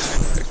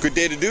 Good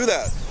day to do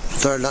that.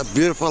 They're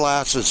beautiful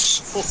asses.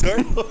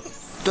 Sorry?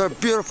 They're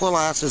beautiful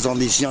asses on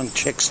these young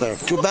chicks there.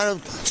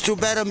 It's too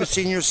bad I'm a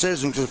senior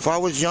citizen, because if I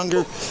was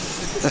younger,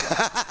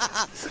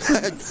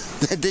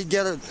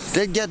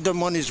 they'd get their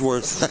money's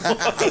worth.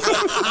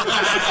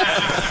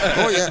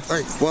 Oh, yeah.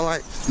 Right. Well,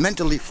 I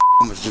mentally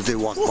them as they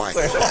walk by.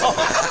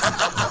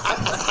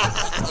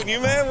 And you,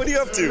 man, what are you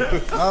up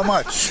to? How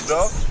much?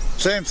 No?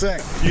 Same thing.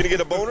 You gonna get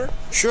a boner?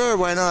 Sure,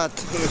 why not?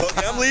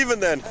 Okay, I'm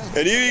leaving then.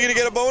 And you gonna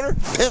get a boner?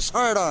 Piss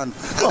hard on.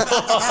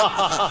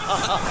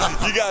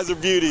 You guys are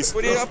beauties.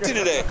 What are you up to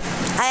today?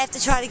 I have to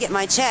try to get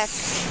my check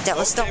that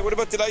was stolen. What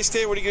about the nice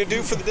day? What are you gonna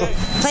do for the day?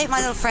 Play with my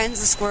little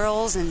friends, the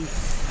squirrels, and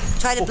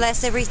try to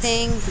bless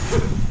everything.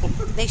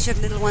 Make sure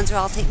the little ones are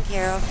all taken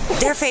care of.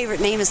 Their favorite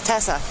name is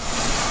Tessa.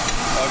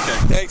 Okay,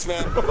 thanks,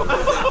 man.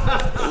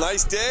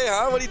 Nice day,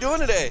 huh? What are you doing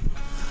today?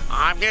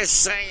 I'm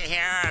just sitting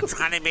here and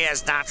trying to be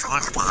as natural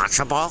as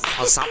possible.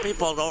 Well, some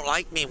people don't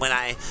like me when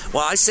I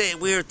say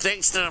weird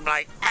things to them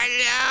like,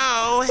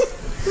 hello?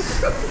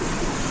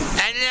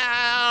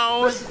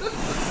 Hello?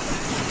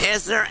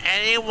 Is there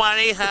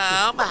anybody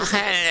home?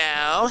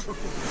 Hello?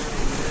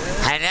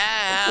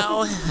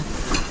 Hello?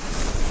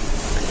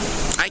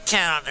 I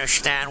can't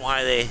understand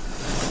why they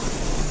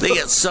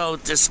get so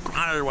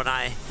disgruntled when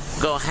I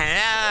go,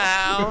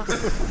 hello?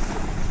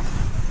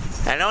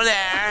 Hello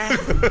there?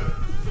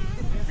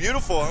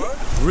 Beautiful, huh?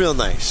 Real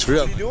nice.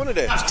 Real. What are you doing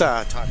today? Just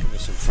talking to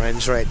some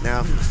friends right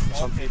now.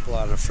 Some people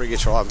on the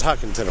frigates. Well, I'm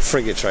talking to the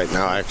frigates right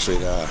now, actually.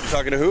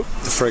 Talking to who?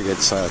 The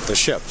frigates, the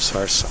ships,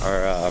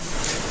 our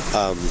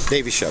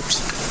Navy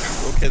ships.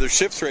 Okay, they're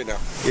ships right now.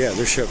 Yeah,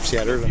 they're ships.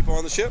 Yeah, they're people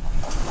on the ship.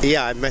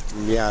 Yeah, I met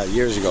them. Yeah,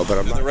 years ago,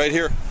 but they're right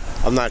here.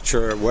 I'm not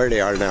sure where they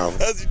are now.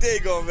 How's your day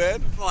going,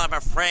 man? Well, I'm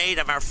afraid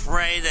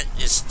that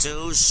it's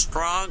too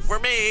strong for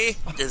me.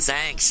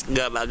 Thanks.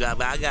 Gubba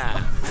gubba ga.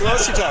 Who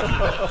else are you talking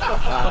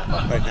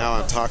about? Right now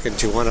I'm talking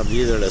to one of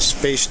either the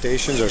space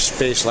stations or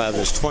Space Lab.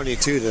 There's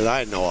 22 that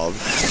I know of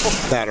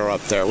that are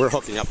up there. We're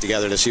hooking up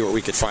together to see what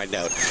we could find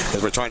out.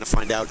 Because we're trying to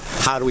find out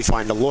how do we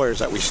find the lawyers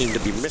that we seem to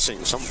be missing.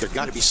 There's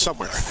got to be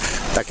somewhere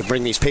that can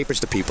bring these papers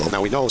to people.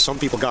 Now, we know some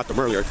people got them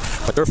earlier,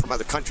 but they're from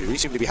other countries. We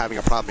seem to be having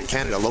a problem in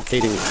Canada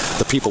locating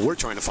the people we're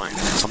trying to find.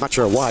 So I'm not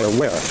sure why or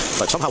where,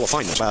 but somehow we'll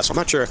find them. So I'm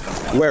not sure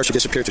where she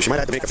disappeared to. She might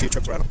have to make a few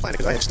trips around the planet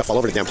because I had stuff all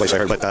over the damn place, I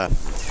heard. But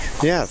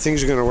yeah,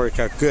 things are going to work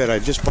out good. I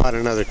just bought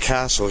another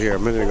castle here a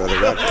minute ago. They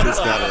got proof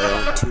now that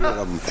I own 2 of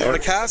them. What a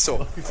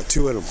castle?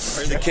 2 of them.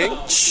 Are you the king?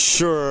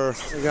 Sure.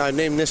 I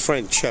named this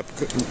friend Chip.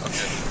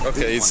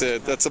 Okay,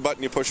 that's the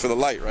button you push for the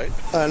light, right?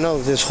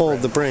 No, this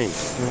hold the brain.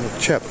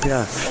 Chip,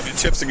 yeah. Okay,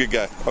 Chip's a good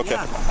guy. Okay.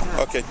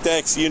 Yeah. Okay,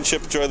 thanks. You and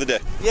Chip enjoy the day.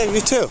 Yeah,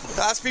 you too.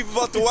 Ask people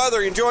about the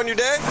weather. You enjoying your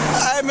day?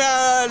 I'm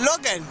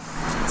Logan.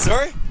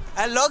 Sorry?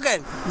 I'm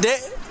Logan.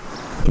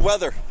 The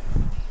weather.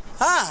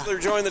 Ah. They're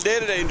enjoying the day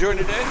today. Enjoying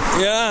your day?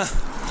 Yeah,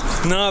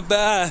 not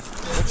bad.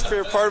 What's your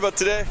favorite part about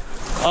today?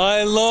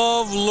 I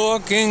love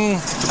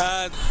looking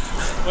at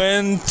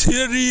when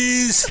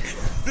titties.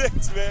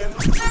 Thanks, man.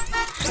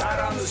 Todd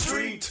on the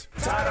street.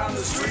 Todd on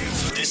the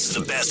street. This is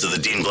the best of the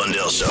Dean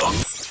Blundell Show.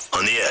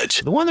 On the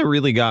Edge. The one that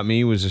really got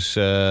me was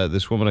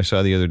this woman I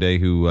saw the other day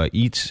who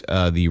eats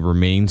the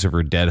remains of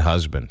her dead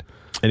husband.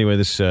 Anyway,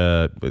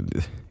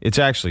 it's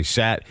actually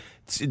sad.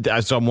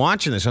 So I'm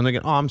watching this. I'm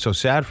thinking, I'm so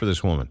sad for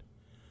this woman.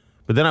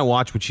 But then I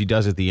watch what she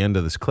does at the end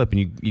of this clip,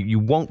 and you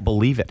won't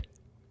believe it.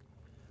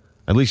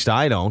 At least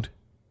I don't.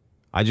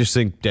 I just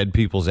think dead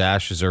people's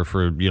ashes are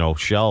for,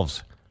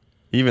 shelves.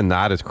 Even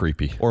that is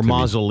creepy. Or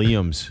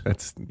mausoleums.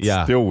 That's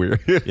still weird.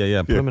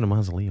 Yeah. Put them in a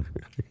mausoleum.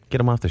 Get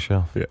them off the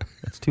shelf. Yeah.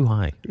 That's too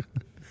high.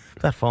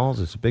 If that falls,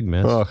 it's a big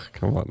mess. Oh,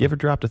 come on. You ever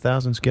dropped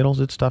 1,000 Skittles?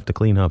 It's tough to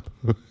clean up.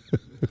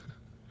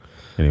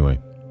 Anyway.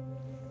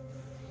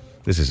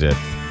 This is it.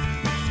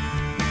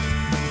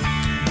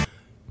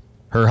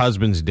 Her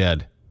husband's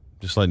dead.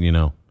 Just letting you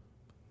know.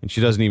 And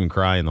she doesn't even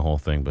cry in the whole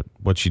thing, but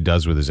what she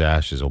does with his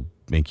ashes will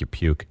make you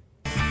puke.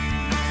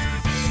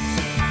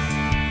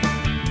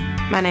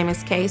 My name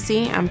is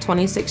Casey. I'm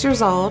 26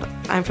 years old.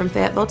 I'm from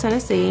Fayetteville,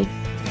 Tennessee.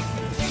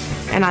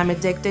 And I'm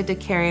addicted to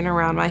carrying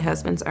around my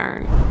husband's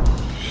urn.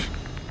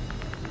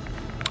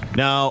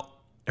 Now,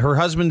 her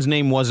husband's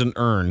name wasn't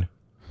Ern.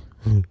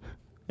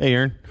 Hey,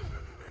 Ern.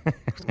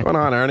 What's going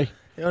on, Ernie?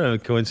 You know, a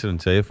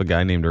coincidence, if a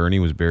guy named Ernie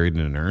was buried in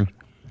an urn.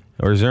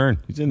 Where's Ern?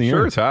 He's in the urn.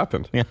 Sure, it's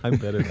happened. Yeah, I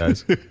bet it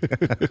has.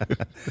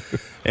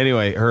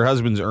 Anyway, her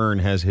husband's urn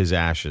has his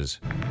ashes.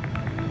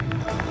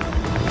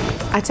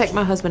 I take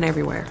my husband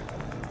everywhere.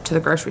 To the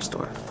grocery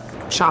store.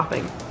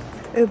 Shopping.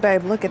 Ooh,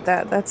 babe, look at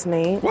that. That's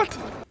neat. What?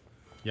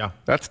 Yeah.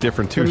 That's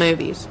different, too. The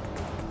movies.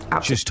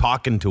 She's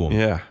talking to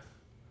him.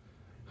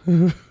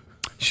 Yeah.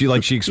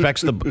 She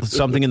expects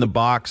something in the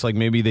box, like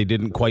maybe they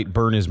didn't quite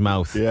burn his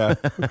mouth. Yeah.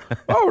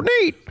 Oh,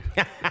 neat.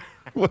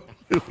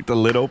 The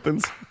lid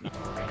opens.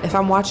 If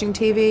I'm watching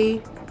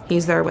TV,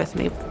 he's there with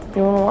me.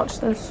 You want to watch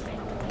this?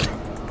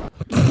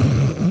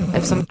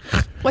 If some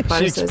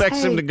she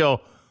expects him to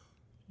go,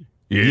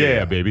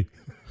 yeah, baby.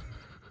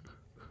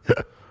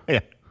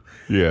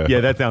 Yeah,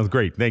 that sounds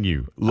great. Thank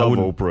you. Love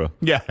Oprah.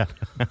 Yeah.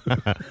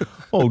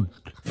 Oh,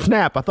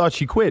 snap. I thought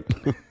she quit.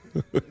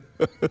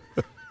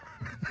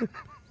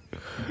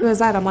 Who is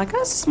that? I'm like,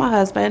 that's just my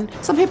husband.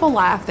 Some people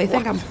laugh. They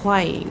think I'm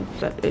playing.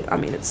 But,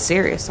 it's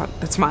serious.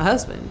 It's my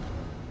husband.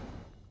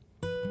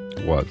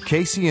 What?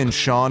 Casey and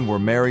Sean were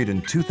married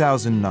in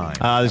 2009.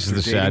 This is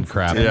the sad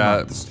crap.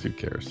 Yeah, who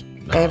cares?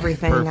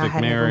 Everything I Perfect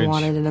had marriage. ever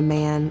wanted in a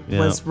man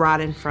was right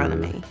in front of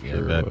me. Yeah,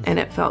 I bet. And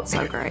it felt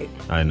so great.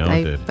 I know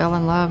They it did. fell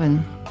in love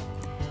and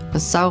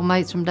was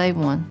soulmates from day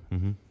one.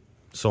 Mm-hmm.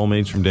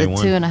 Soulmates from day The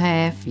one.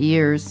 2.5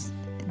 years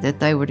that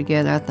they were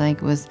together, I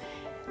think, was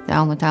the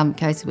only time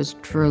Casey was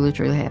truly,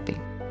 truly happy.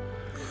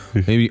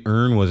 Maybe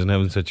Ern wasn't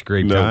having such a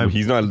great time.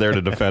 He's not there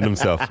to defend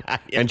himself.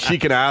 And she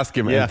can ask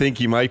him and think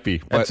he might be.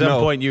 But at some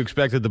point, you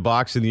expected the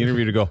box in the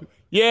interview to go,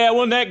 yeah, it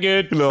wasn't that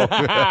good. No.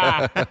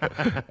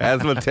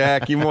 Asthma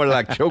attack. You more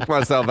like choke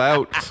myself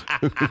out.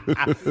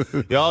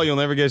 Y'all, you'll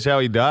never guess how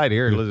he died.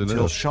 Here, listen to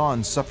Until this.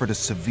 Sean suffered a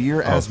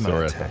severe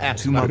asthma attack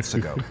 2 months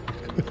ago.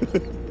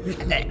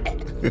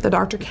 The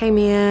doctor came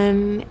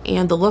in,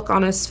 and the look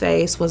on his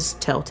face was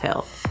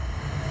telltale.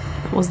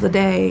 It was the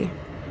day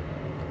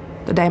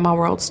my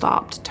world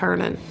stopped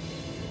turning.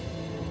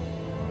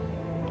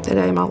 The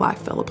day my life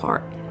fell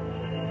apart.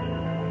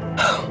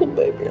 Oh,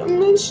 baby, I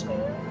miss you.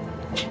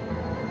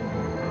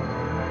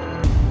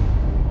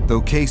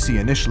 Though Casey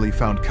initially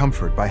found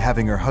comfort by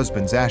having her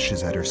husband's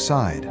ashes at her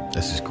side,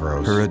 this is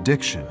gross. Her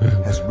addiction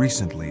has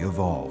recently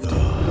evolved.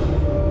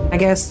 I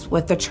guess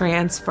with the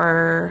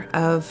transfer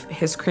of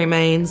his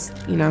cremains,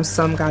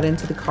 some got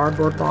into the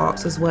cardboard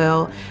box as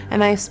well,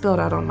 and they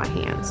spilled out on my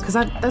hands. Because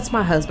that's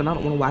my husband. I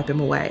don't want to wipe him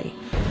away.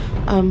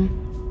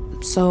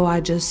 So I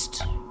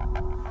just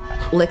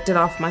licked it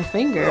off my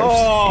fingers.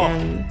 Oh.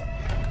 And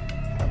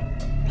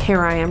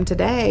here I am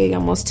today,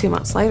 almost 2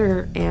 months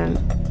later, and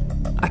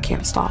I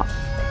can't stop.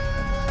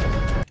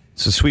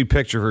 It's a sweet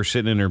picture of her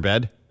sitting in her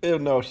bed. Ew,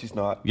 no, she's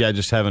not. Yeah,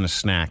 just having a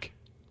snack.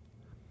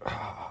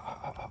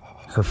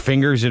 Her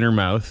fingers in her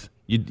mouth.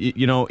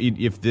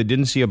 If they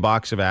didn't see a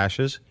box of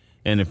ashes,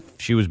 and if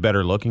she was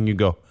better looking, you'd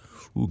go,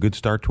 ooh, good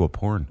start to a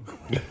porn.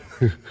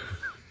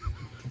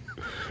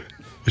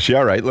 Is she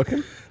all right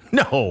looking?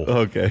 No.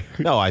 Okay.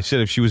 No, I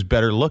said if she was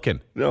better looking.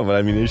 No,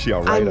 but is she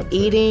all right? I'm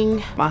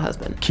eating my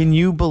husband. Can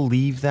you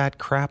believe that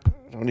crap?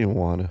 I don't even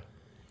want to.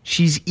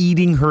 She's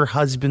eating her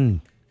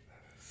husband.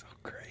 So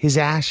great. His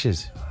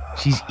ashes.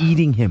 She's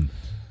eating him.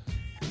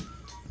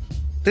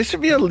 This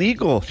should be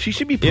illegal. She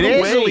should be put away.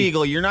 It is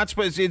illegal. You're not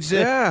supposed. It's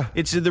the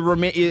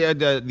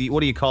what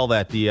do you call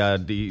that?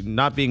 The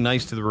not being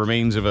nice to the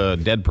remains of a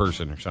dead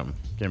person or something.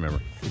 Can't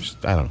remember.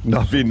 I don't know.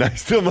 Not being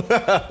nice to him.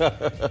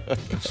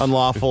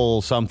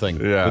 Unlawful something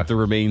with the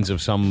remains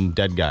of some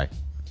dead guy.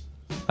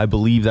 I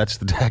believe that's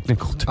the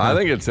technical term. I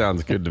think it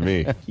sounds good to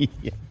me.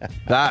 Yeah.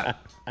 That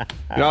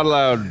you're not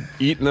allowed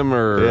eating them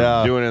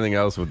or doing anything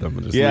else with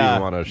them. Just leave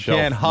them on a shelf.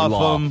 You can't huff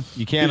them.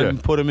 You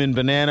can't put them in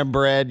banana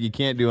bread. You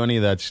can't do any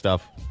of that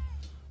stuff.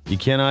 You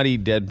cannot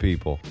eat dead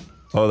people.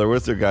 Oh, there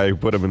was a guy who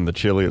put him in the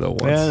chili though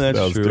once. Yeah, that's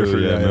that was true.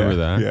 different. Yeah, I remember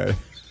that. Yeah.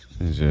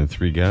 There's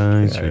 3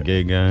 guys, 3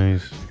 gay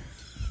guys.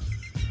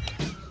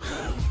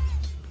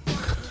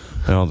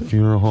 At all the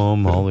funeral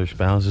home, all their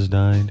spouses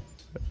died.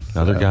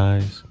 Other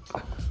guys,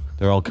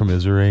 they're all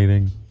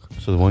commiserating.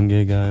 So the one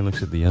gay guy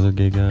looks at the other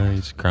gay guy.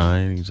 He's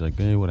crying. He's like,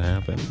 "Hey, what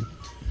happened?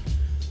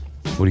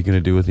 What are you going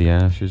to do with the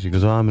ashes?" He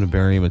goes, "Oh, I'm going to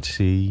bury him at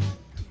sea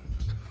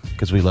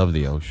because we love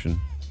the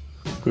ocean."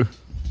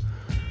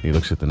 He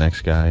looks at the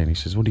next guy and he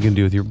says, "What are you going to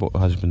do with your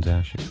husband's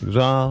ashes?" He goes,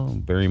 "Oh, I'll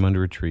bury him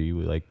under a tree.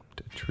 We like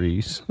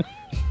trees."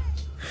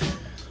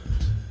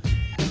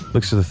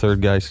 Looks at the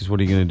third guy, says, "What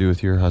are you going to do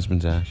with your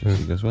husband's ashes?"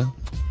 He goes, "Well,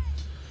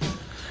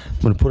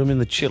 I'm going to put him in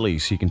the chili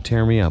so you can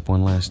tear me up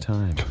one last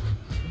time."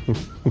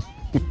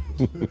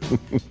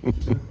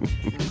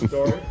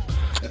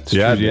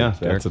 Story? Yeah,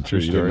 that's a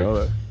true story.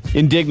 Know that.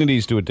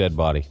 Indignities to a dead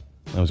body.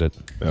 That was it.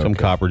 Okay. Some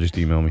copper just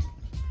emailed me.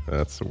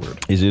 That's the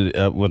word. Is it?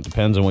 Well, it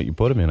depends on what you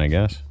put him in, I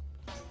guess.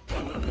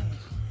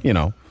 You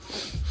know,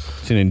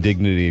 it's an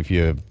indignity if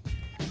you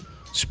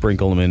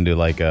sprinkle them into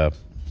like a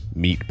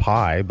meat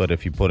pie, but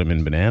if you put them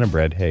in banana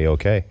bread, hey,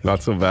 okay.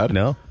 Not so bad?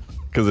 No.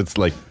 Because it's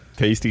like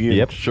tasty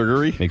and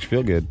sugary? Makes you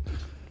feel good.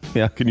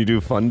 Yeah. Can you do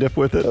fun dip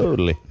with it?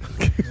 Totally.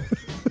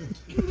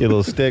 Get a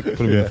little stick, put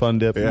them in fun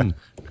dip. Yeah.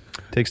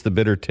 Takes the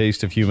bitter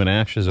taste of human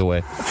ashes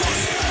away.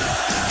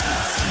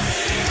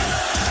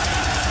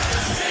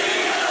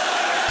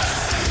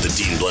 The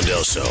Dean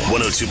Blundell Show,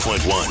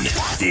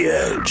 102.1, The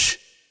Edge.